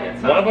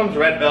 seconds. One of them's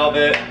red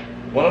velvet.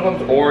 One of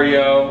them's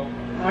Oreo.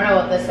 I don't know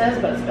what this is,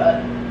 but it's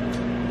good.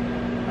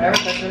 Whatever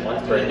this is.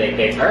 One's birthday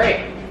cake. All right.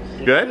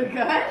 Good?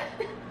 Good?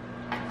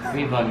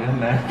 We bug in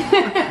there.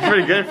 It's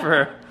pretty good for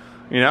her,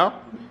 you know?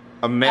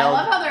 A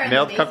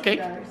mailed cupcake?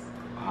 Jars.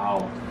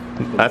 Wow.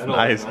 That's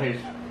nice.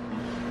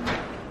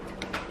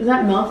 Is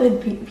that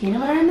melted peanut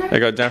butter in there? There you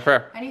go,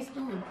 Jennifer. I need a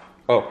spoon.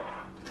 Oh,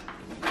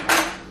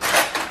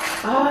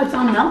 Oh, it's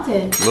all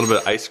melted. a little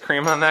bit of ice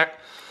cream on that.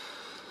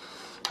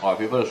 Oh, if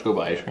you put a scoop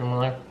of ice cream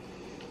on there.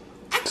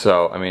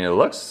 So, I mean, it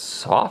looks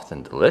soft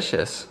and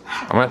delicious.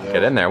 I'm gonna have to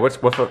get in there. What's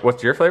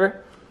your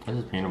flavor? This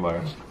is peanut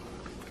butter.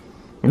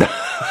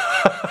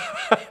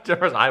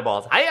 Jennifer's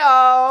eyeballs.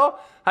 Hi-yo!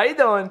 How you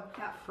doing?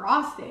 Got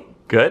frosting.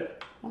 Good?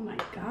 Oh my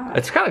god.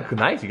 It's kind of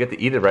nice. You get to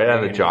eat it right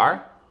out of the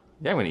jar.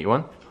 Yeah, I'm gonna eat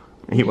one.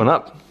 Heat one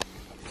up.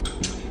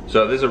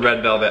 So this is a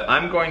red velvet.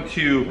 I'm going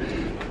to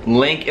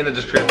link in the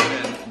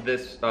description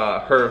this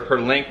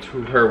her link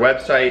to her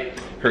website,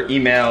 her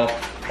email,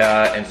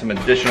 and some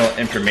additional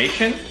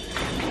information.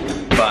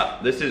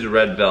 But this is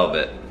red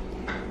velvet,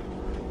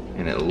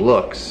 and it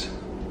looks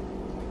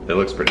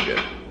pretty good.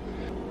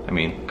 I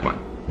mean, come on.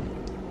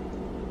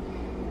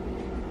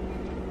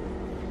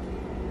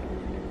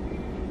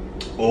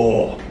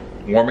 Oh,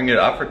 warming it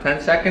up for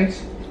 10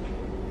 seconds.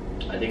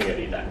 I think I'd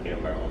eat that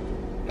peanut butter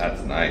one.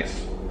 That's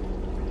nice.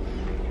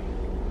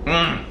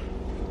 Mmm.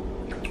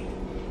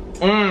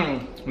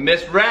 Mmm.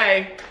 Miss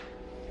Ray.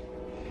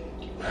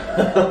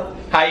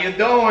 How you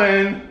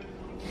doing?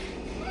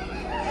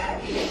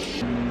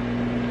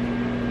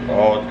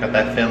 Oh, it's got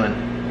that feeling.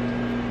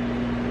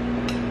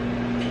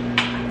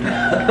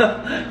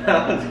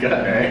 That was good,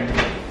 right?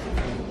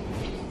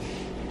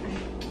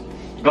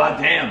 God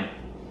damn.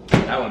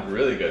 That one's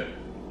really good.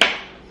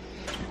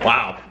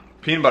 Wow.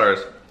 Peanut butter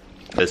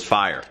is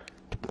fire.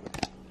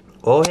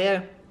 Oh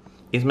yeah,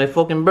 it's my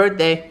fucking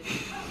birthday.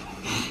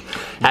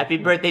 Happy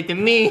birthday to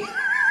me.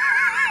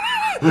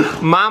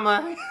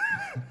 Mama,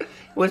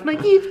 what's my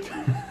gift?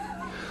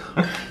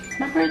 It's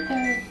my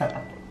birthday.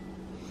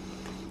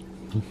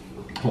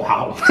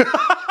 Wow.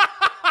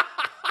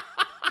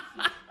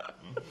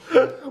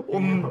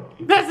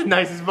 That's the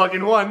nicest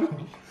fucking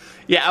one.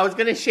 Yeah, I was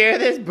gonna share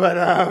this, but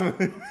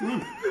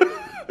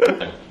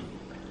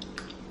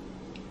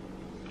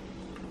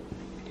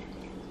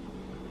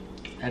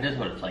That is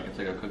what it's like. It's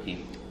like a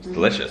cookie. It's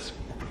delicious.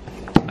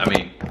 I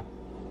mean,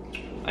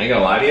 I ain't gonna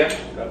lie to you,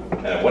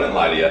 and I wouldn't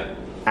lie to you.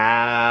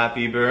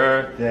 Happy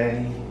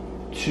birthday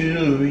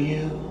to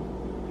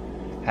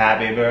you.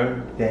 Happy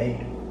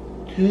birthday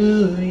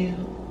to you.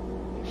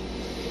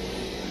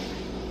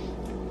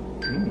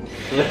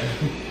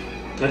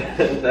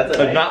 That's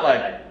It's not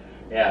like,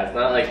 yeah, it's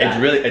not like it's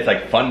really, it's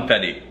like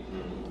funfetti.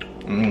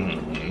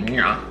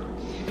 Yeah.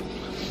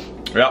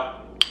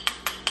 Yep.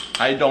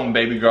 How you doing,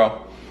 baby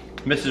girl?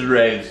 Mrs.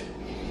 Ray's.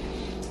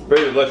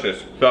 Very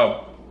delicious.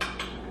 So,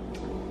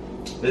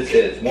 this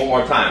is, one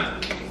more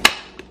time,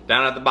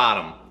 down at the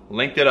bottom,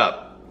 linked it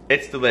up.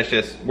 It's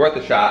delicious, worth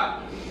a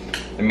shot.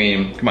 I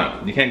mean, come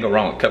on, you can't go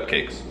wrong with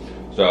cupcakes.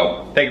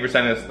 So, thank you for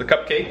sending us the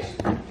cupcakes.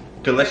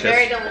 Delicious.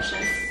 Very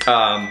delicious.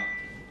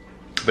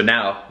 But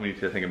now, we need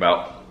to think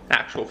about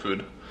actual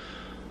food.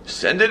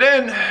 Send it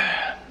in.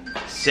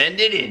 Send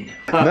it in.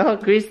 no,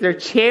 Chris, they're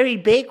cherry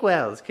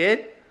Bakewells,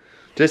 kid.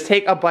 Just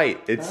take a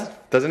bite.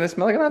 Doesn't it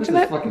smell like an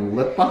Antoinette? Fucking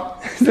lip balm.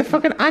 It's a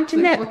fucking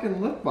Antoinette. Fucking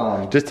lip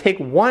balm. Just take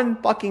one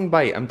fucking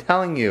bite, I'm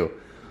telling you.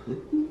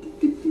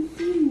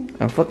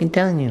 I'm fucking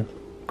telling you.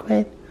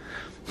 Quit.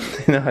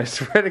 No, I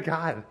swear to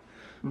God.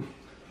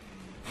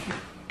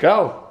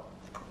 Go.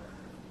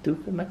 Do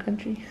it for my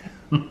country.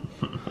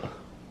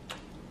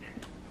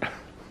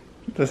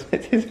 Does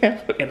it taste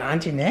like fucking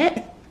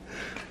Antoinette?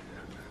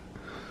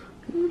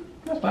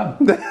 That's fine.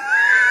 I'm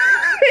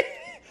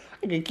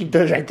gonna keep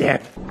those right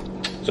there.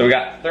 So we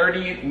got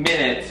 30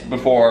 minutes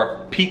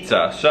before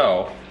pizza,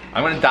 so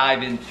I'm gonna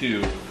dive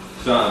into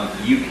some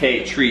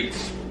UK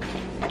treats.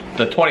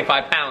 The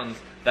 25 pounds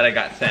that I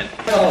got sent.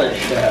 Holy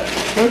shit.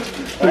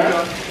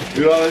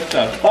 Do all this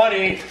stuff.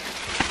 Funny!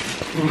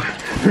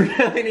 We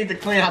really need to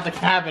clean out the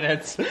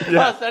cabinets.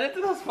 Yeah. Oh, send it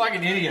to those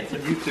fucking idiots on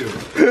YouTube.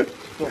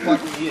 Go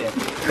fucking eat it.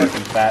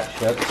 Fucking fat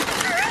shit.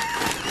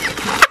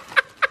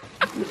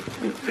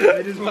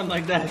 They just went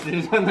like that. They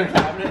just went in their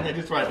cabinet and they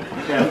just went,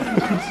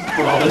 yeah.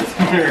 Put all this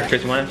in here.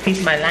 Chris, you want a piece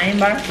of my lion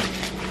bar?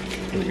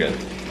 Really good.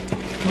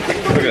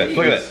 Look at this,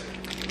 look at this.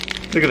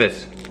 Look at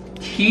this.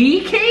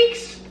 Tea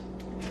cakes?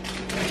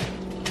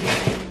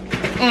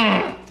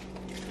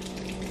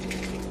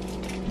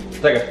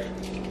 It's like a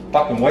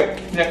fucking white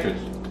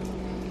Snickers.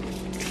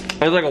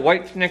 It's like a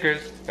white Snickers.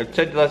 I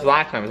said this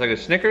last time. It's like a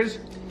Snickers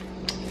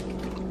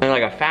and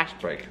like a fast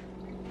break.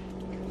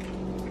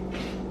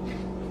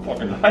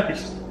 Fucking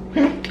nice.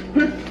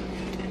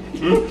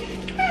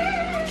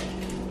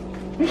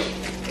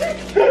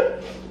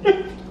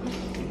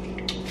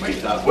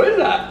 Wait, what is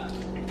that?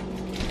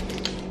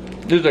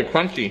 This is a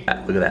crunchy.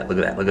 Look at that, look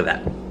at that, look at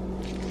that.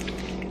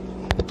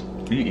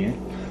 Are you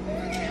eating?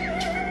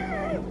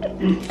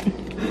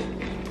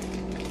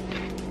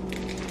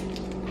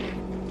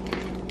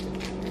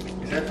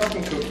 Is that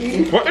fucking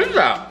cookie? What is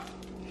that?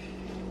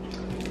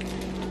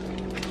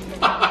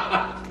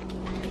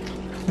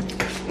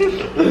 What is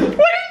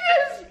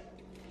this?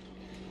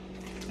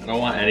 I don't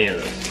want any of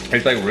this.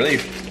 It's like really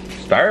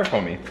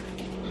styrofoamy.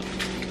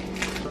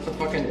 What the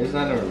fucking, isn't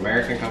that an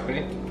American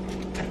company?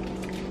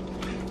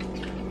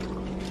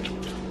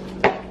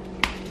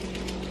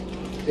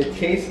 It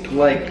tastes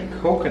like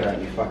coconut,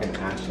 you fucking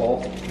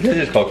asshole. This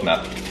is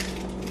coconut.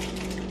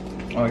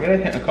 Oh, I got a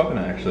hint of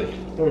coconut actually.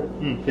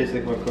 Tastes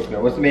like what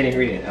coconut. What's the main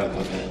ingredient of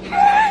coconut?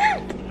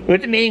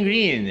 What's the main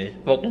ingredient in this?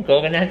 Fucking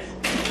coconuts?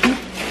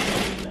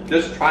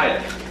 Just try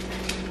it.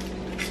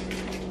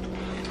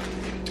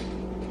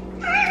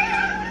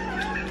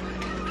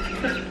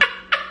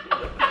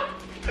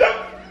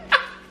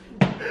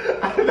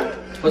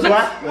 What's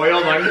that?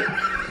 Oiled onion?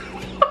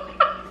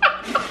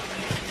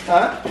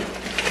 Huh?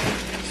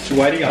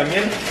 Sweaty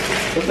onion?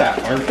 What's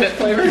that, armpit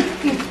flavor?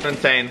 I'm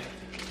saying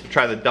to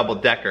try the double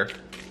decker.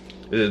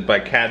 This is by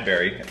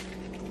Cadbury.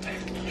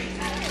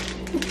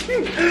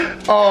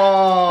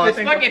 Oh, This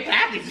fucking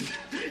package,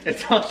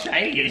 it's all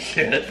shiny and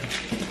shit.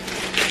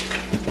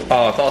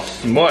 oh, it's all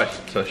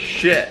smushed to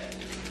shit.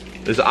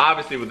 This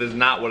is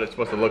not what it's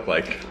supposed to look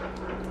like.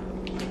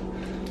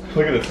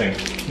 Look at this thing.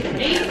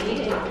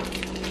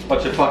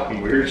 Bunch of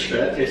fucking weird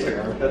shit. Tastes like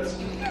armpits.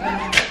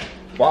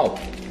 Wow.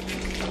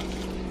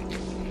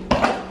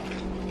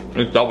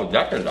 It's double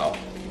decker though.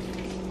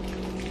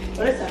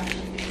 What is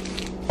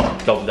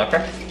that? Double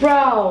decker?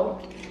 Bro!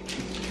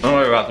 Don't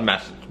worry about the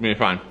mess. It's gonna be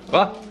fine.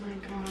 What? Oh my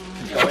god.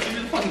 Yeah, what you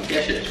just fucking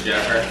dishes,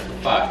 Jennifer?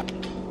 Fuck.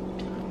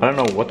 I don't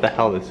know what the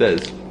hell this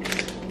is.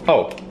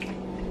 Oh.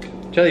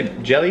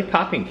 Jelly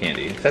popping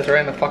candy. It says right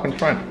in the fucking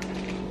front.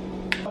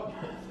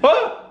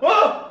 Oh!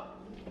 Oh!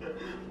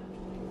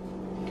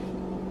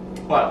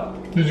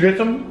 What? Did you get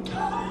some?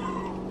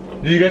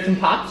 Did you get some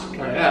pops?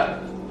 Oh, yeah.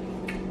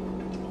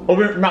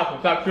 Open your mouth and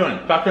stop chewing.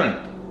 Stop chewing.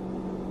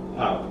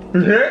 Oh. You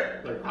hear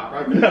it? Like pop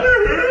rock?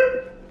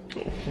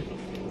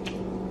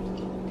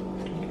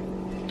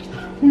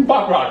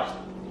 Pop rocks.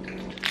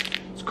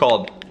 It's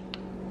called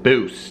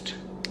Boost.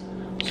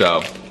 So,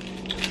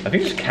 I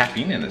think there's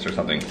caffeine in this or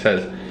something. It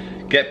says,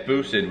 get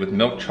boosted with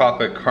milk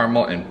chocolate,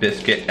 caramel, and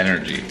biscuit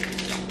energy.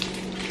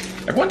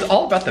 Everyone's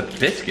all about the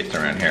biscuits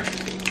around here.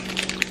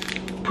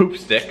 Poop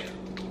stick.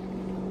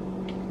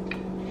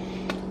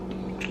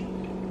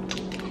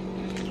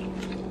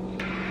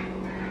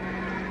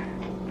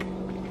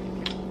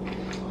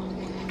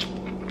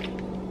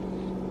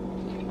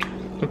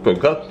 That's pretty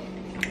good.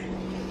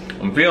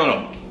 I'm feeling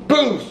a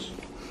boost.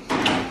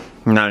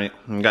 Now you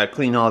gotta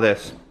clean all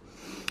this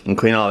and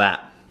clean all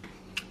that.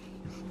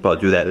 But I'll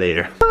do that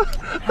later.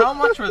 How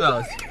much were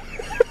those?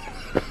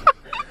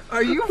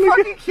 Are you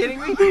fucking kidding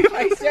me?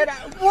 I said,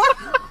 what?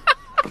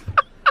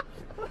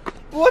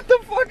 What the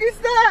fuck is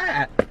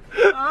that?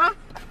 Huh?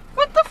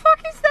 What the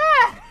fuck is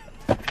that?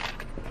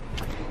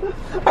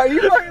 Are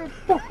you fucking,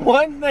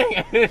 one thing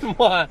I didn't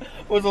want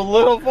was a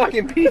little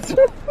fucking pizza.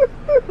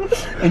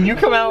 And you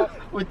come out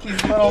with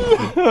these little,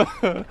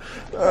 what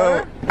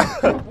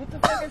the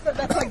fuck is that?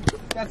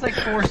 That's like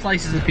 4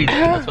 slices of pizza.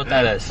 That's what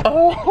that is.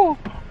 Oh,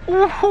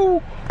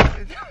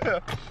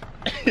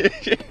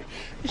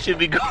 should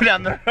we go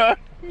down the road?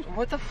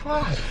 What the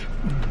fuck?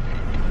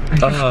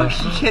 Are you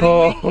kidding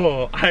me?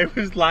 Oh, I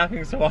was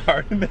laughing so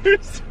hard and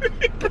there's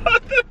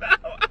brought them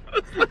out.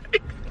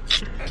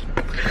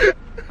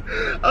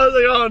 I was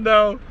like, oh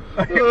no.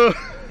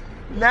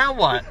 Now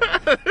what?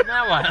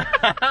 Now what?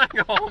 I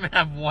go home and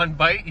have one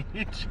bite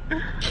each.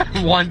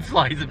 One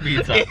slice of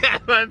pizza. Yeah,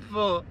 one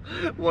full.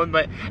 One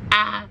bite.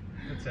 Ah.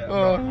 That's it.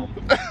 Oh.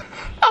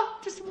 Oh,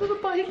 just a little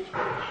bite.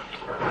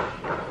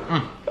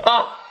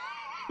 Oh.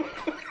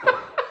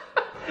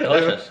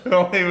 Delicious.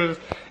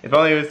 If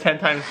only it was 10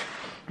 times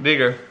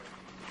bigger.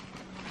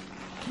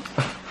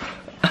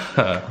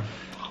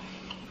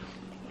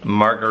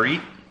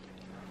 Marguerite.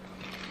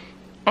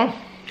 Oh,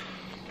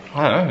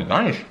 that is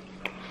nice.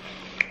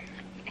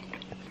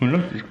 Who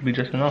knows? This could be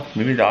just enough.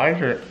 Maybe the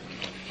eyes are.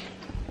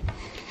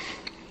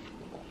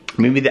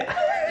 Maybe the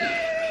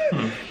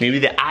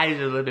eyes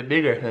are a little bit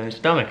bigger than the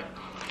stomach.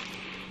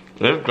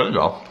 It's good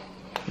though.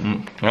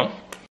 Yeah.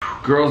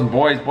 Girls and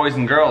boys, boys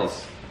and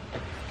girls.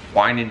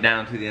 Winding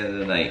down to the end of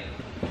the night,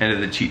 end of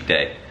the cheat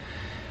day.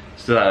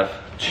 Still have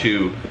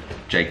 2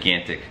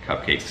 gigantic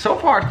cupcakes. So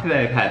far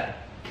today I've had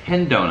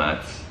 10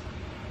 donuts.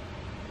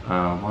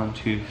 1,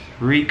 2,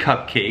 3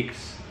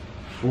 cupcakes,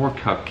 4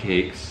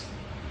 cupcakes.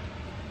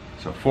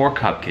 So 4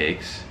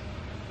 cupcakes.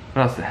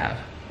 What else do I have?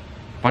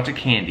 A bunch of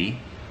candy.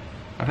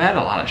 I've had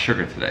a lot of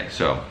sugar today,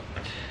 so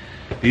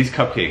these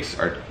cupcakes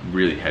are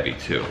really heavy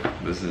too.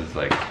 This is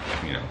like,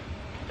 you know,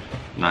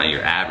 not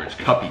your average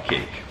cuppy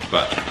cake,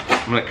 but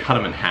I'm gonna cut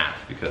them in half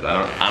because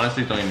I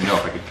honestly don't even know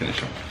if I could finish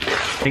them. I'm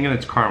thinking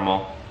it's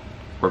caramel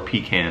or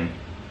pecan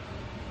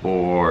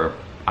or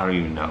I don't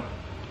even know.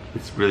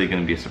 It's really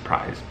gonna be a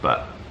surprise,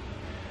 but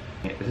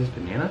is this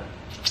banana?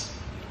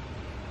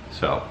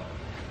 So,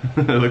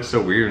 it looks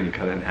so weird when you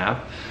cut it in half.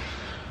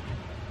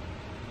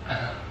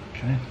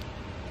 Okay.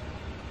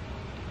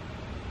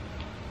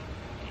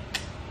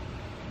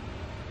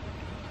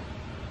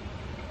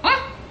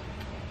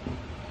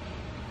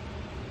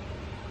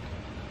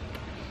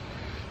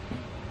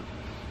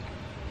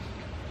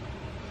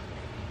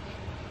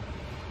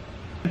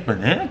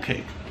 Banana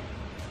cake.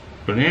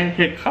 Banana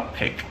cake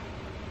cupcake.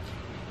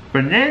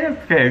 Banana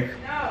cake.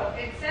 No,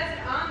 it says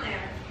it on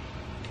there.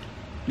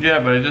 Yeah,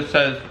 but it just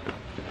says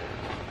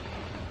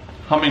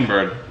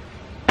hummingbird.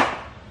 So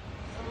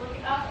look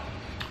it up.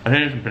 I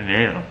think it's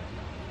banana.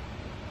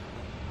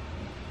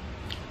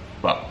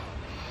 But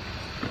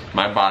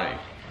my body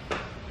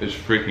is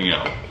freaking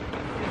out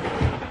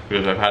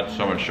because I've had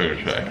so much sugar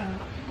today.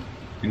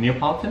 The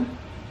Neapolitan?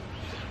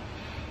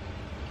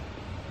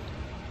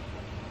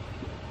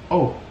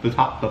 Oh, the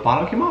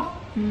bottom came off?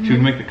 Mm-hmm. Should we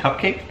make the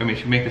cupcake? I mean,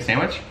 should we make the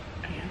sandwich?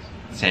 I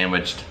guess.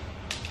 Sandwiched.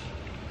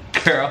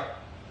 Girl,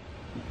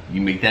 you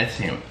make that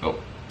sandwich.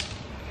 Oh.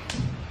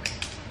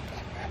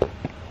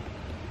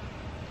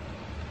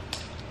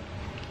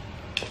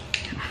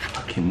 You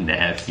fucking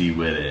nasty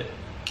with it.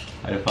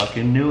 I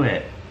fucking knew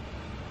it.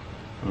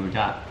 What do we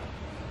got?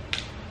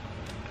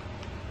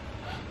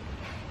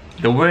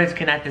 The words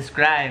cannot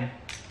describe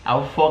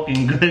how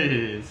fucking good it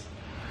is.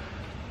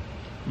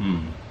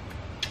 Mmm.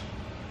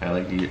 I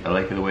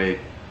like the way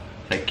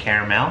it's like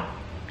caramel.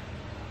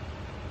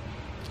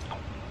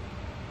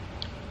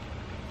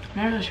 I'm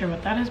not really sure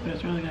what that is, but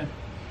it's really good.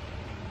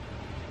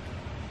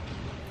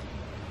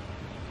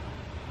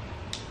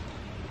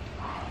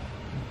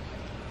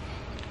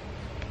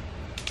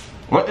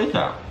 What is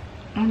that?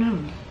 Oh no.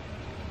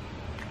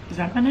 Is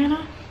that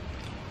banana?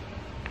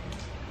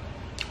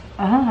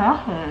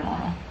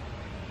 Oh.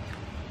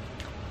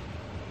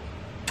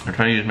 I'm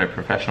trying to use my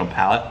professional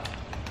palate.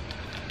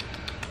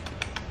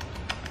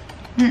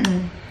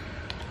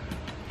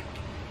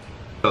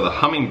 So the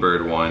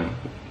hummingbird one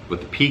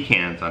with the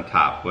pecans on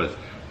top was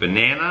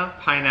banana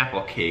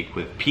pineapple cake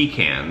with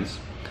pecans,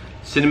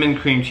 cinnamon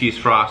cream cheese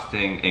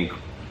frosting, and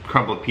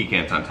crumbled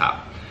pecans on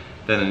top.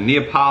 Then the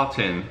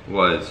Neapolitan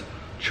was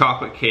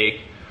chocolate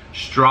cake,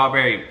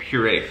 strawberry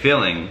puree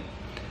filling,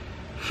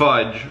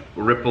 fudge,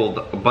 rippled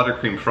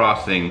buttercream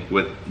frosting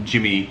with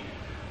Jimmy's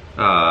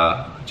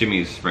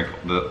sprinkle,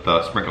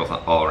 the sprinkles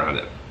all around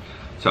it.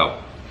 So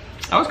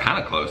that was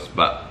kind of close,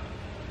 but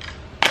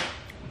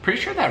pretty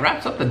sure that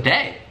wraps up the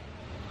day.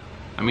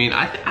 I mean,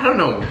 I don't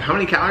know how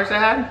many calories I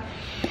had,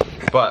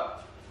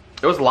 but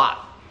it was a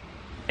lot.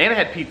 And I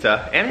had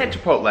pizza, and I had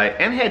Chipotle,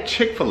 and I had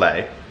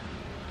Chick-fil-A.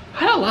 I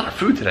had a lot of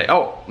food today.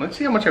 Oh, let's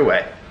see how much I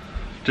weigh.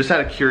 Just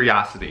out of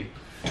curiosity.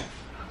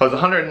 I was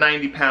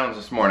 190 pounds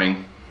this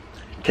morning.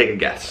 Take a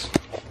guess.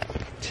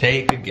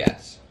 Take a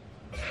guess.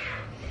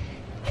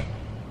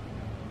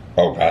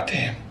 Oh,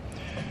 goddamn.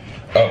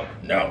 Oh,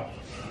 no.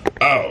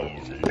 Oh,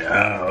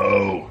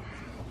 no.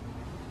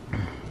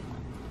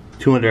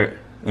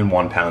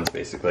 201 pounds,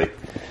 basically.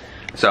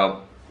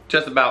 So,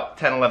 just about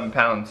 10, 11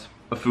 pounds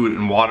of food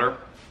and water.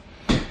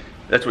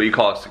 That's what you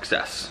call a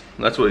success.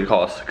 That's what you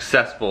call a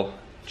successful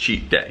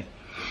cheat day.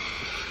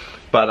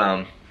 But,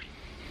 I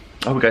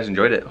hope you guys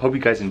enjoyed it. Hope you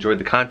guys enjoyed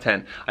the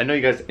content. I know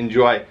you guys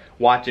enjoy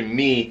watching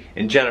me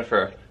and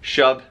Jennifer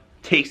shove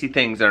tasty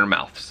things in our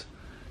mouths.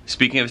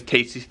 Speaking of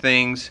tasty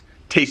things,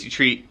 Tasty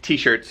Treat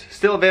t-shirts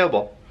still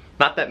available.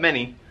 Not that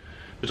many.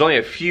 There's only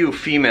a few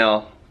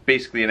female,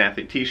 basically an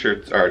athlete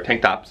t-shirts or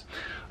tank tops.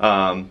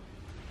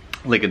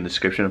 Link in the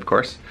description, of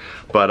course.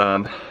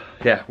 But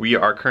yeah, we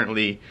are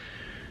currently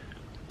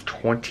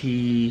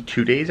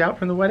 22 days out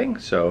from the wedding,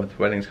 so the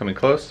wedding's coming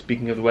close.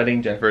 Speaking of the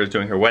wedding, Jennifer is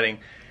doing her wedding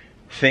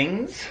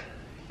things,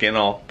 getting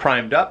all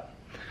primed up.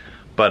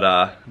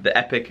 But the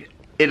epic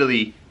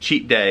Italy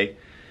cheat day,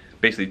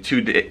 basically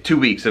 2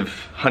 weeks of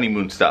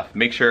honeymoon stuff.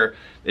 Make sure,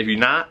 if you're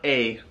not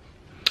a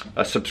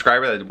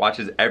subscriber that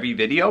watches every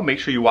video, make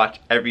sure you watch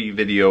every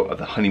video of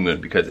the honeymoon,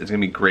 because it's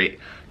gonna be great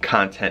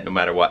content no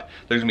matter what.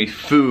 There's gonna be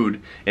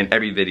food in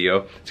every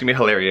video. It's gonna be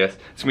hilarious.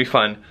 It's gonna be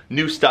fun.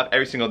 New stuff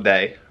every single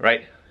day,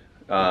 right?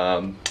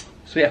 So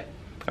yeah,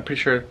 I'm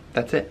pretty sure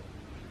that's it.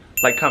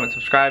 Like, comment,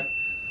 subscribe.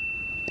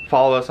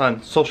 Follow us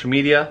on social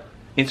media,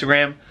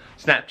 Instagram,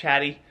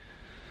 Snapchatty.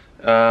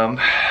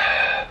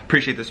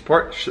 Appreciate the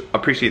support,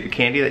 appreciate the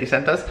candy that you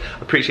sent us,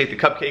 appreciate the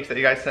cupcakes that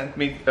you guys sent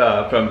me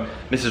from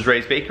Mrs.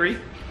 Ray's Bakery.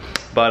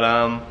 But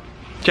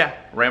yeah,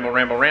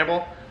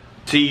 ramble.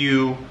 See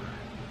you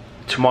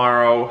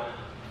tomorrow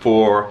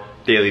for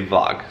daily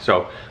vlog.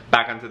 So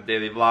back onto the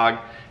daily vlog,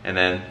 and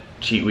then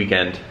cheat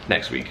weekend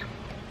next week.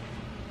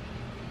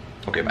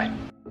 Okay,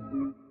 bye.